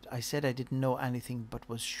about it. I said I didn't know anything, but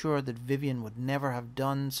was sure that Vivian would never have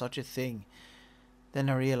done such a thing. Then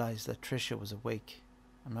I realized that Tricia was awake.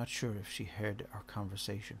 I'm not sure if she heard our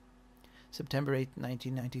conversation. September 8,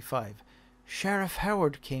 1995. Sheriff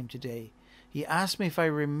Howard came today. He asked me if I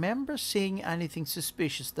remember seeing anything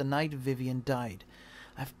suspicious the night Vivian died.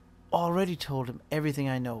 I've already told him everything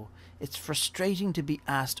I know. It's frustrating to be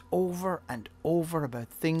asked over and over about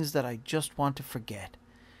things that I just want to forget.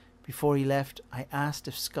 Before he left, I asked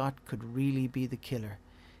if Scott could really be the killer.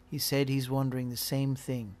 He said he's wondering the same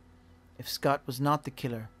thing. If Scott was not the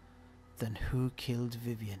killer, then who killed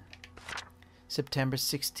Vivian? September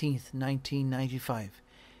 16th, 1995.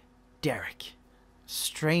 Derek.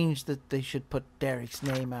 Strange that they should put Derek's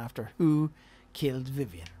name after who killed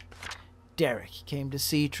Vivian. Derek came to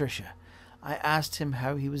see Tricia. I asked him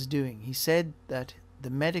how he was doing. He said that the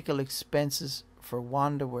medical expenses for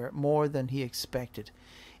Wanda were more than he expected.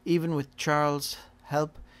 Even with Charles'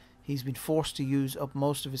 help, he's been forced to use up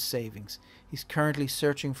most of his savings. He's currently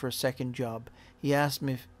searching for a second job. He asked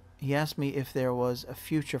me if there was a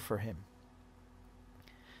future for him.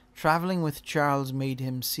 Travelling with Charles made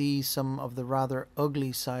him see some of the rather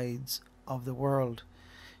ugly sides of the world.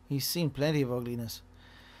 He's seen plenty of ugliness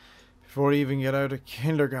before he even got out of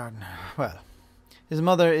kindergarten. Well, his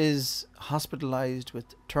mother is hospitalized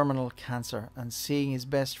with terminal cancer, and seeing his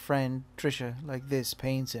best friend, Tricia, like this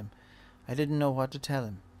pains him. I didn't know what to tell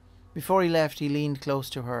him. Before he left, he leaned close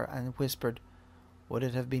to her and whispered, "Would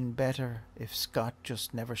it have been better if Scott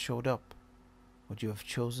just never showed up? Would you have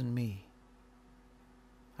chosen me?"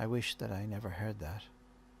 I wish that I never heard that.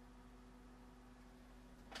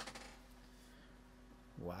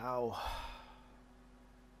 Wow.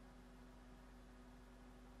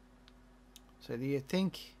 So do you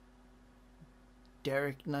think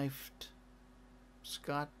Derek knifed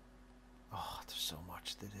Scott? Oh, there's so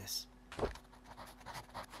much to this.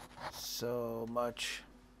 So much.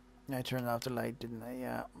 I turned off the light, didn't I?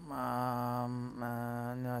 Yeah.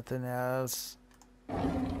 Nothing else.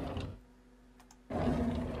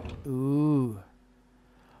 Ooh.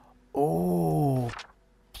 Oh.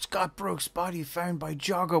 Scott Brooks' body found by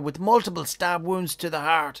jogger with multiple stab wounds to the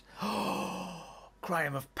heart. Oh.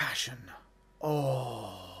 Crime of passion.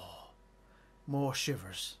 Oh. More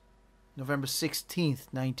shivers. November 16th,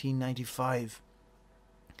 1995.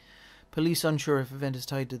 Police unsure if event is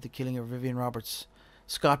tied to the killing of Vivian Roberts.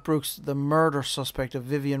 Scott Brooks, the murder suspect of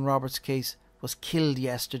Vivian Roberts' case, was killed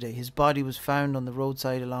yesterday. His body was found on the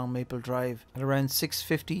roadside along Maple Drive. At around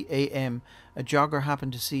 6:50 a.m, a jogger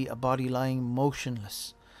happened to see a body lying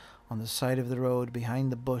motionless on the side of the road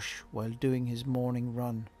behind the bush while doing his morning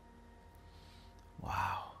run.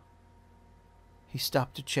 Wow. He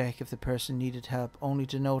stopped to check if the person needed help, only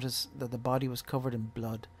to notice that the body was covered in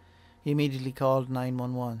blood. He immediately called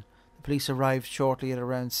 911. The police arrived shortly at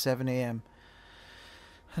around 7 a.m.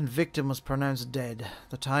 and victim was pronounced dead.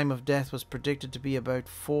 The time of death was predicted to be about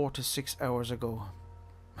 4 to 6 hours ago.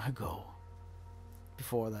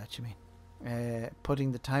 Before that, you mean.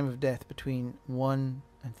 Putting the time of death between 1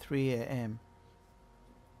 and 3 a.m.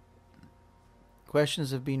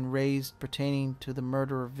 Questions have been raised pertaining to the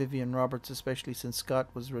murder of Vivian Roberts, especially since Scott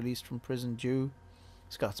was released from prison due.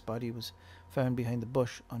 Scott's body was found behind the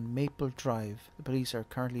bush on Maple Drive. The police are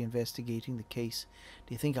currently investigating the case.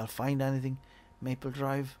 Do you think I'll find anything? Maple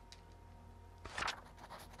Drive.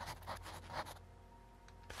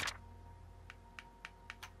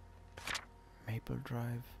 Maple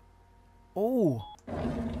Drive. Oh!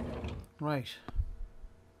 Right.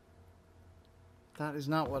 That is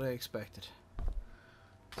not what I expected.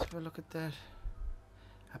 Let's have a look at that.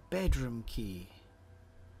 A bedroom key.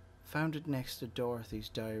 Found it next to Dorothy's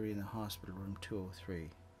diary in the hospital room 203.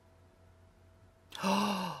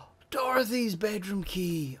 Oh! Dorothy's bedroom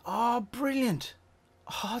key. Oh, brilliant.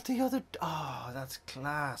 Oh, that's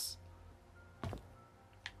class.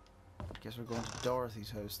 Guess we're going to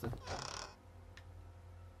Dorothy's house then.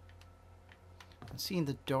 And seeing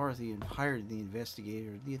that Dorothy hired the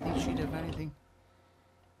investigator, do you think she'd have anything?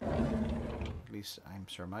 At least I'm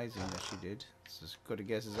surmising that she did. It's as good a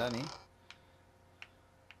guess as any.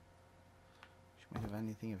 She might have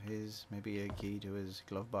anything of his, maybe a key to his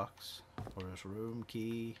glove box, or his room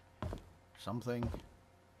key, something.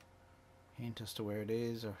 Hint as to where it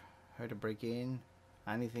is, or how to break in,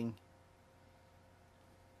 anything.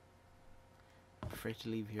 I'm afraid to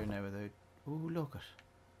leave here now without... Ooh, look it.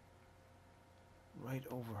 Right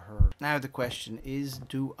over her. Now the question is,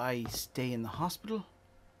 do I stay in the hospital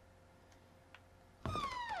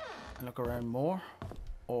and look around more,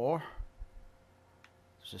 or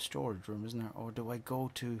there's a storage room, isn't there, or do I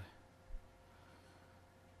go to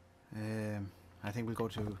I think we'll go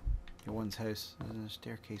to your one's house. There's a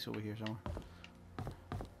staircase over here somewhere.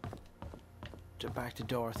 Back to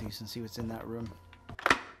Dorothy's and see what's in that room.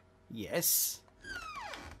 Yes.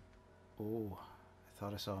 Oh, I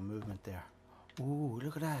thought I saw a movement there. Ooh,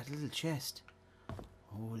 look at that little chest.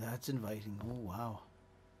 Oh, that's inviting. Oh, wow.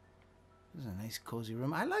 This is a nice cozy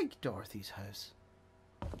room. I like Dorothy's house.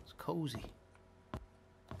 It's cozy.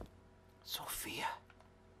 Sophia.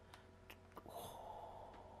 Oh,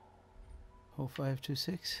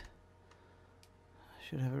 0526. I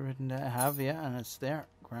should have it written down. I have, yeah, and it's there.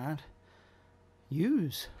 Grand.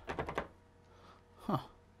 Use. Huh.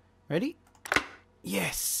 Ready?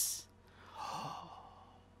 Yes.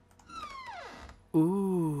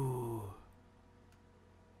 Ooh.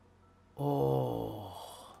 Oh.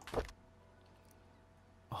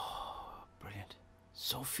 Oh, brilliant.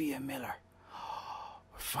 Sophia Miller.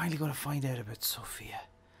 We're finally going to find out about Sophia.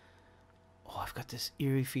 Oh, I've got this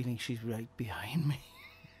eerie feeling she's right behind me.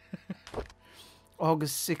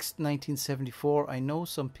 August 6th, 1974. I know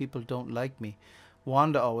some people don't like me.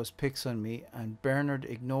 Wanda always picks on me, and Bernard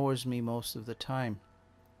ignores me most of the time.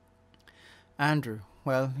 Andrew,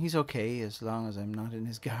 well, he's okay as long as I'm not in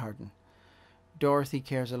his garden. Dorothy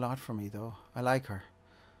cares a lot for me, though. I like her.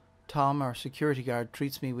 Tom, our security guard,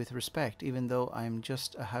 treats me with respect, even though I'm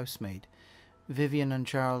just a housemaid. Vivian and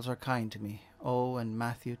Charles are kind to me. Oh, and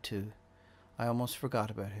Matthew, too. I almost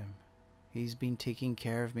forgot about him. He's been taking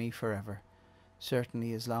care of me forever.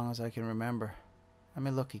 Certainly as long as I can remember. I'm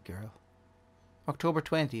a lucky girl. October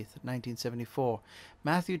 20th, 1974.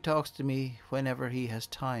 Matthew talks to me whenever he has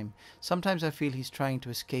time. Sometimes I feel he's trying to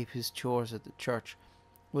escape his chores at the church.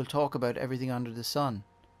 We'll talk about everything under the sun.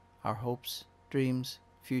 Our hopes, dreams,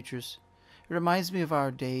 futures. It reminds me of our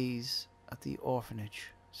days at the orphanage,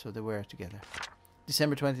 so they were together.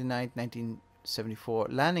 December 29th, 1974.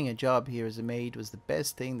 Landing a job here as a maid was the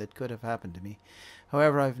best thing that could have happened to me.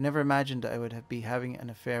 However, I've never imagined I would be having an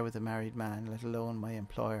affair with a married man, let alone my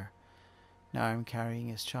employer. Now I'm carrying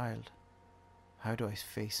his child. How do I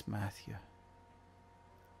face Matthew?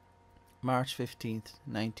 March 15th,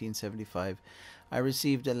 1975. I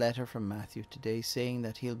received a letter from Matthew today saying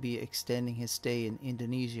that he'll be extending his stay in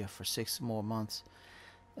Indonesia for 6 more months.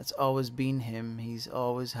 That's always been him. He's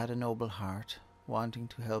always had a noble heart, wanting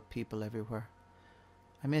to help people everywhere.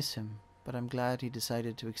 I miss him, but I'm glad he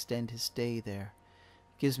decided to extend his stay there.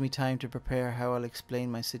 It gives me time to prepare how I'll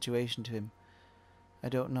explain my situation to him. I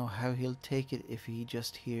don't know how he'll take it if he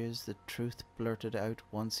just hears the truth blurted out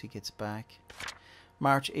once he gets back.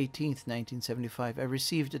 March 18th, 1975. I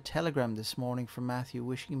received a telegram this morning from Matthew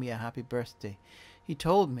wishing me a happy birthday. He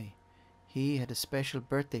told me he had a special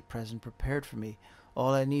birthday present prepared for me.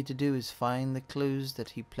 All I need to do is find the clues that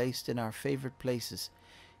he placed in our favourite places.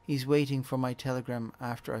 He's waiting for my telegram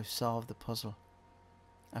after I've solved the puzzle.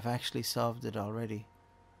 I've actually solved it already,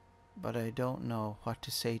 but I don't know what to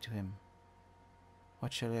say to him.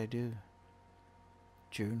 What shall I do?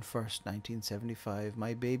 June 1st, 1975.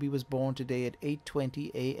 My baby was born today at 8:20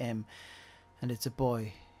 a.m. and it's a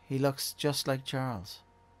boy. He looks just like Charles.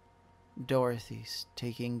 Dorothy's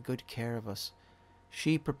taking good care of us.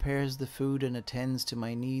 She prepares the food and attends to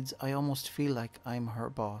my needs. I almost feel like I'm her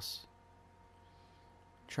boss.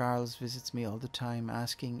 Charles visits me all the time,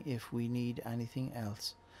 asking if we need anything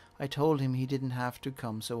else. I told him he didn't have to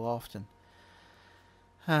come so often,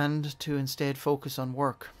 and to instead focus on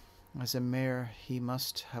work. As a mayor, he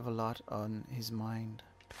must have a lot on his mind.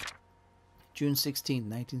 June 16,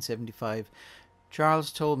 1975.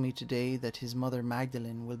 Charles told me today that his mother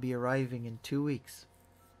Magdalene will be arriving in 2 weeks.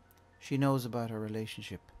 She knows about our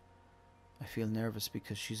relationship. I feel nervous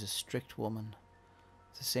because she's a strict woman.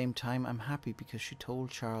 At the same time, I'm happy because she told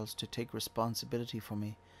Charles to take responsibility for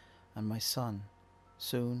me and my son.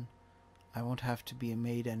 Soon, I won't have to be a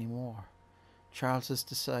maid anymore. Charles has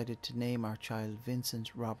decided to name our child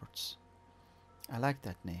Vincent Roberts. I like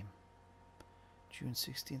that name. June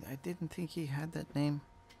 16th. I didn't think he had that name.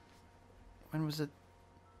 When was it?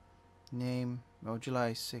 Name. Oh,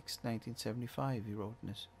 July 6, 1975, he wrote in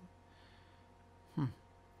this.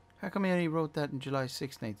 How come he only wrote that in July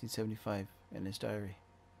 6, 1975 in his diary?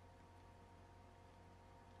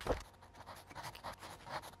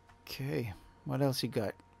 Okay, what else you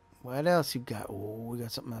got? What else you got? Oh, we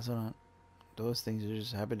got something else on. Those things are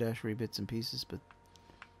just haberdashery bits and pieces, but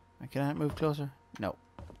I cannot move closer. No.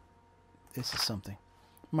 This is something.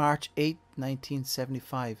 March 8,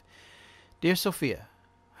 1975. Dear Sophia,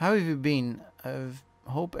 how have you been? I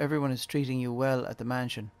hope everyone is treating you well at the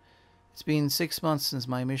mansion. It's been 6 months since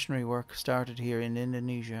my missionary work started here in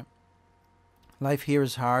Indonesia. Life here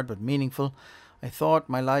is hard but meaningful. I thought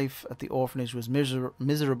my life at the orphanage was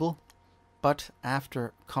miserable, but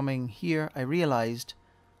after coming here I realized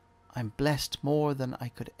I'm blessed more than I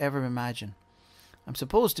could ever imagine. I'm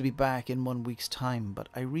supposed to be back in 1 week's time, but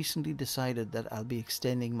I recently decided that I'll be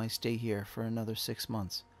extending my stay here for another 6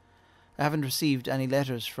 months. I haven't received any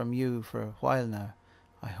letters from you for a while now.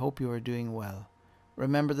 I hope you are doing well.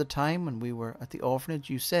 Remember the time when we were at the orphanage?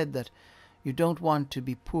 You said that you don't want to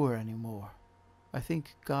be poor anymore. I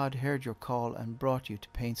think God heard your call and brought you to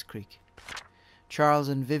Painscreek. Charles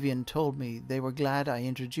and Vivian told me they were glad I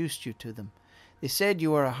introduced you to them. They said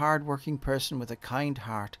you are a hard-working person with a kind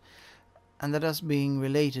heart, and that us being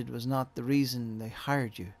related was not the reason they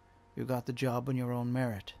hired you. You got the job on your own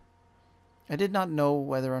merit. I did not know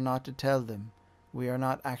whether or not to tell them we are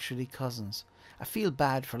not actually cousins. I feel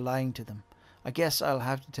bad for lying to them. I guess I'll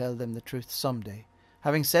have to tell them the truth someday.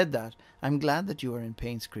 Having said that, I'm glad that you are in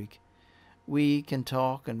Painscreek. We can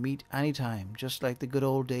talk and meet any time, just like the good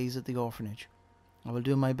old days at the orphanage. I will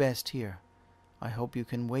do my best here. I hope you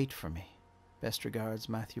can wait for me. Best regards,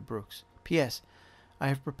 Matthew Brooks. P.S. I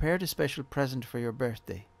have prepared a special present for your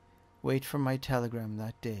birthday. Wait for my telegram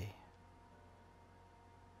that day.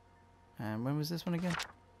 And when was this one again?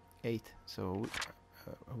 8th. So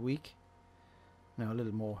a week? No, a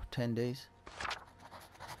little more. 10 days.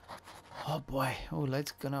 Oh boy. Oh,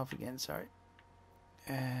 light's gone off again. Sorry.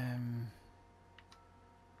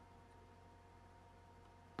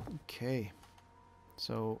 Okay.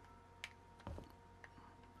 So,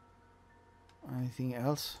 anything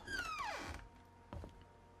else?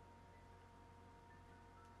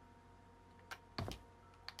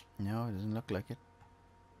 No, it doesn't look like it.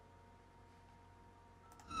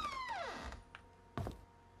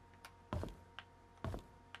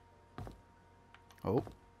 Oh.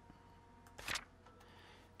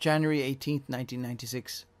 January 18th,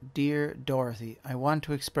 1996. Dear Dorothy, I want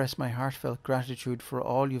to express my heartfelt gratitude for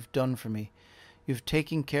all you've done for me. You've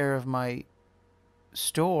taken care of my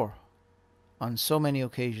store on so many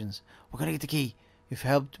occasions. We're going to get the key. You've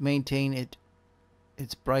helped maintain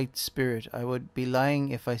its bright spirit. I would be lying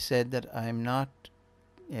if I said that I'm not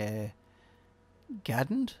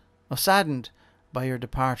saddened by your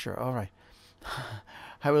departure. All right.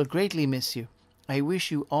 I will greatly miss you. I wish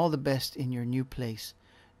you all the best in your new place.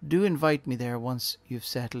 Do invite me there once you've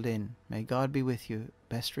settled in. May God be with you.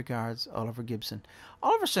 Best regards, Oliver Gibson.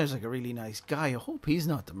 Oliver sounds like a really nice guy. I hope he's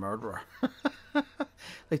not the murderer.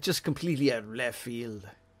 Like just completely out of left field.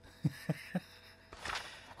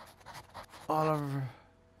 Oliver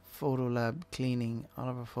Photolab Cleaning.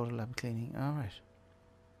 Oliver Photolab Cleaning. All right.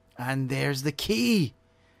 And there's the key.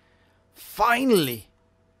 Finally.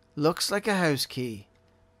 Looks like a house key.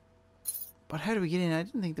 But how do we get in? I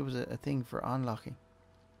didn't think there was a thing for unlocking.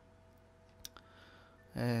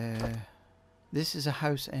 This is a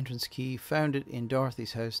house entrance key. Found it in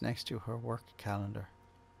Dorothy's house next to her work calendar.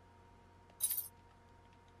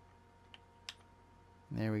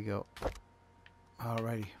 There we go.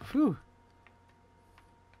 Alrighty. Whew.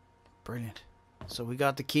 Brilliant. So we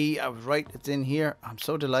got the key. I was right. It's in here. I'm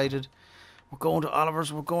so delighted. We're going to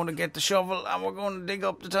Oliver's. We're going to get the shovel. And we're going to dig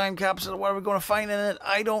up the time capsule. What are we going to find in it?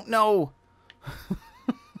 I don't know.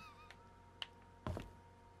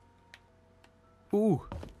 Ooh.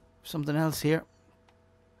 Something else here.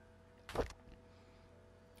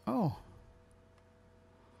 Oh.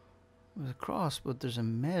 There's a cross, but there's a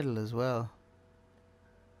medal as well.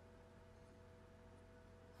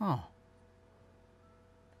 Oh.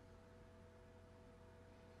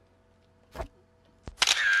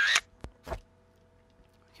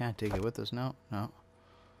 Can't take it with us. No, no.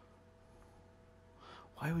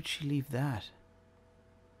 Why would she leave that?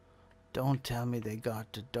 Don't tell me they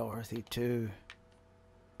got to Dorothy too.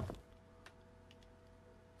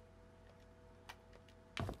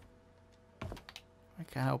 I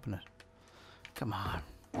can't open it. Come on.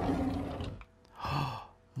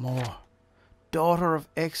 More. Daughter of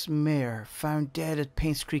ex-mayor found dead at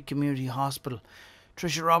Painscreek Community Hospital.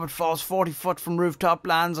 Tricia Robert falls 40 foot from rooftop,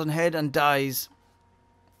 lands on head and dies.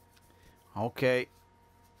 Okay.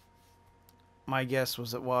 My guess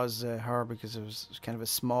was it was her because it was kind of a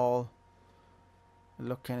small It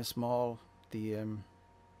looked kind of small, the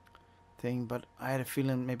thing, but I had a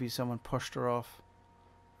feeling maybe someone pushed her off,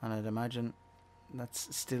 and I'd imagine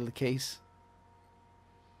that's still the case.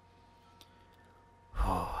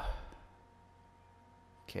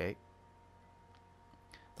 Okay.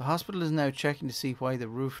 The hospital is now checking to see why the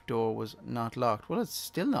roof door was not locked. Well, it's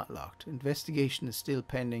still not locked. Investigation is still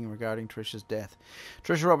pending regarding Trisha's death.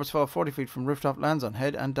 Trisha Roberts falls 40 feet from rooftop, lands on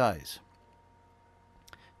head and dies.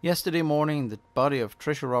 Yesterday morning, the body of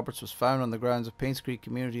Trisha Roberts was found on the grounds of Painscreek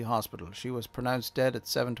Community Hospital. She was pronounced dead at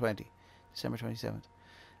 7:20, December 27th.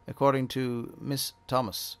 According to Miss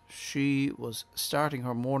Thomas, she was starting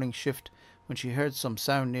her morning shift when she heard some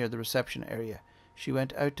sound near the reception area. She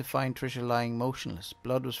went out to find Trisha lying motionless.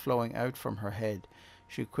 Blood was flowing out from her head.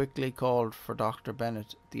 She quickly called for Dr.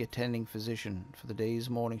 Bennett, the attending physician for the day's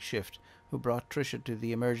morning shift, who brought Trisha to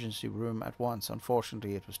the emergency room at once.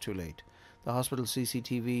 Unfortunately, it was too late. The hospital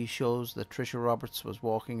CCTV shows that Trisha Roberts was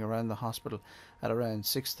walking around the hospital at around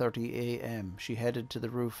 6:30 a.m. She headed to the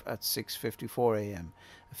roof at 6:54 a.m.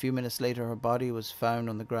 A few minutes later, her body was found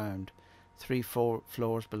on the ground, 3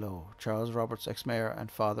 floors below. Charles Roberts, ex-mayor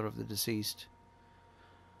and father of the deceased.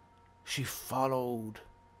 She followed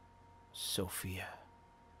Sophia.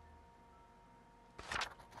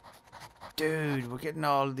 Dude, we're getting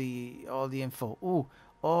all the info. Oh,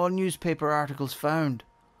 all newspaper articles found.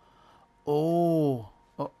 Oh,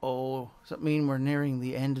 does that mean we're nearing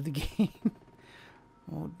the end of the game?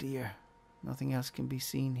 Oh dear, nothing else can be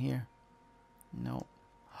seen here. No.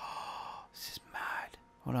 Oh, this is mad.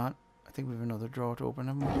 Hold on, I think we have another drawer to open,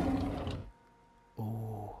 haven't we?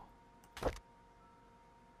 Oh,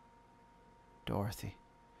 Dorothy.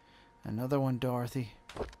 Another one, Dorothy.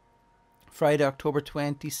 Friday, October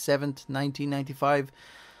 27th, 1995.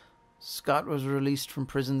 Scott was released from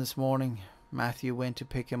prison this morning. Matthew went to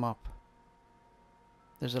pick him up.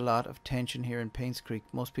 There's a lot of tension here in Painscreek.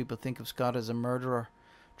 Most people think of Scott as a murderer.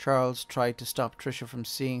 Charles tried to stop Trisha from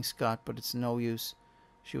seeing Scott, but it's no use.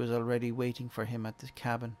 She was already waiting for him at the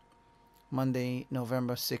cabin. Monday,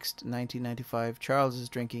 November 6th, 1995. Charles is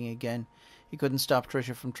drinking again. He couldn't stop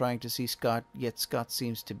Trisha from trying to see Scott, yet Scott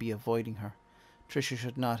seems to be avoiding her. Trisha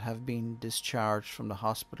should not have been discharged from the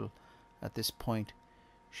hospital at this point.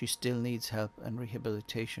 She still needs help and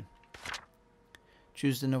rehabilitation.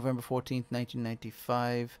 Tuesday, November 14th,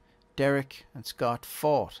 1995. Derek and Scott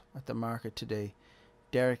fought at the market today.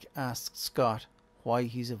 Derek asked Scott why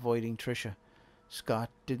he's avoiding Trisha. Scott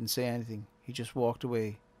didn't say anything. He just walked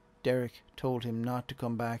away. Derek told him not to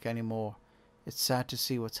come back anymore. It's sad to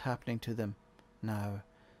see what's happening to them now.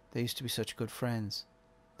 They used to be such good friends.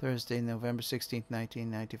 Thursday, November 16th,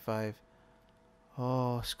 1995.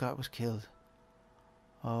 Oh, Scott was killed.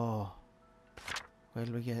 Oh. Where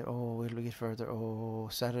do we get further? Oh,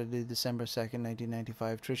 Saturday, December 2nd,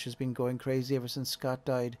 1995. Trisha's been going crazy ever since Scott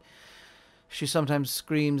died. She sometimes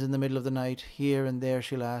screams in the middle of the night. Here and there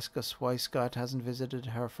she'll ask us why Scott hasn't visited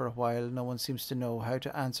her for a while. No one seems to know how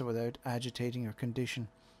to answer without agitating her condition.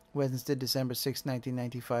 Wednesday, December 6,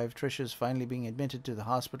 1995. Trisha's finally being admitted to the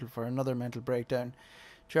hospital for another mental breakdown.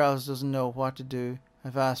 Charles doesn't know what to do.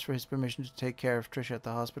 I've asked for his permission to take care of Trisha at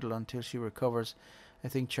the hospital until she recovers. I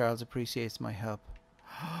think Charles appreciates my help.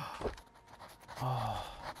 Oh.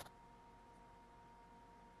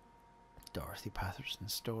 Dorothy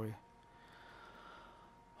Paterson's story.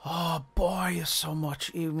 Oh boy, there's so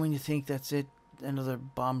much. Even when you think that's it, another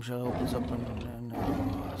bombshell opens up and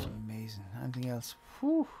oh, it's amazing. Anything else?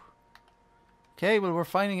 Whew. Okay, well we're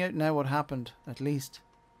finding out now what happened, at least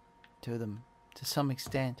to them, to some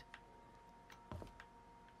extent.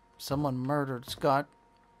 Someone murdered Scott,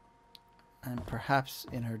 and perhaps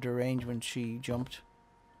in her derangement she jumped.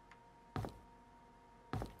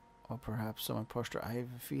 Or perhaps someone pushed her. I have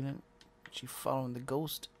a feeling she's following the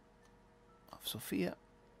ghost of Sophia.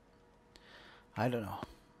 I don't know.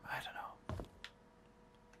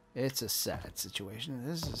 It's a sad situation.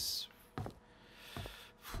 This is...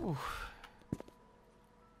 Whew.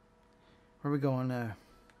 Where are we going now?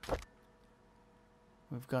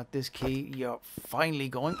 We've got this key. You're finally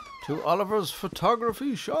going to Oliver's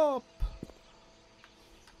photography shop.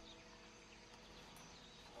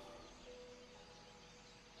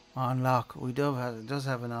 Unlock. It does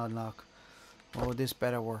have an unlock. Oh, this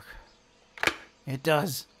better work. It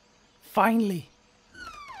does. Finally.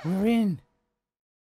 We're in.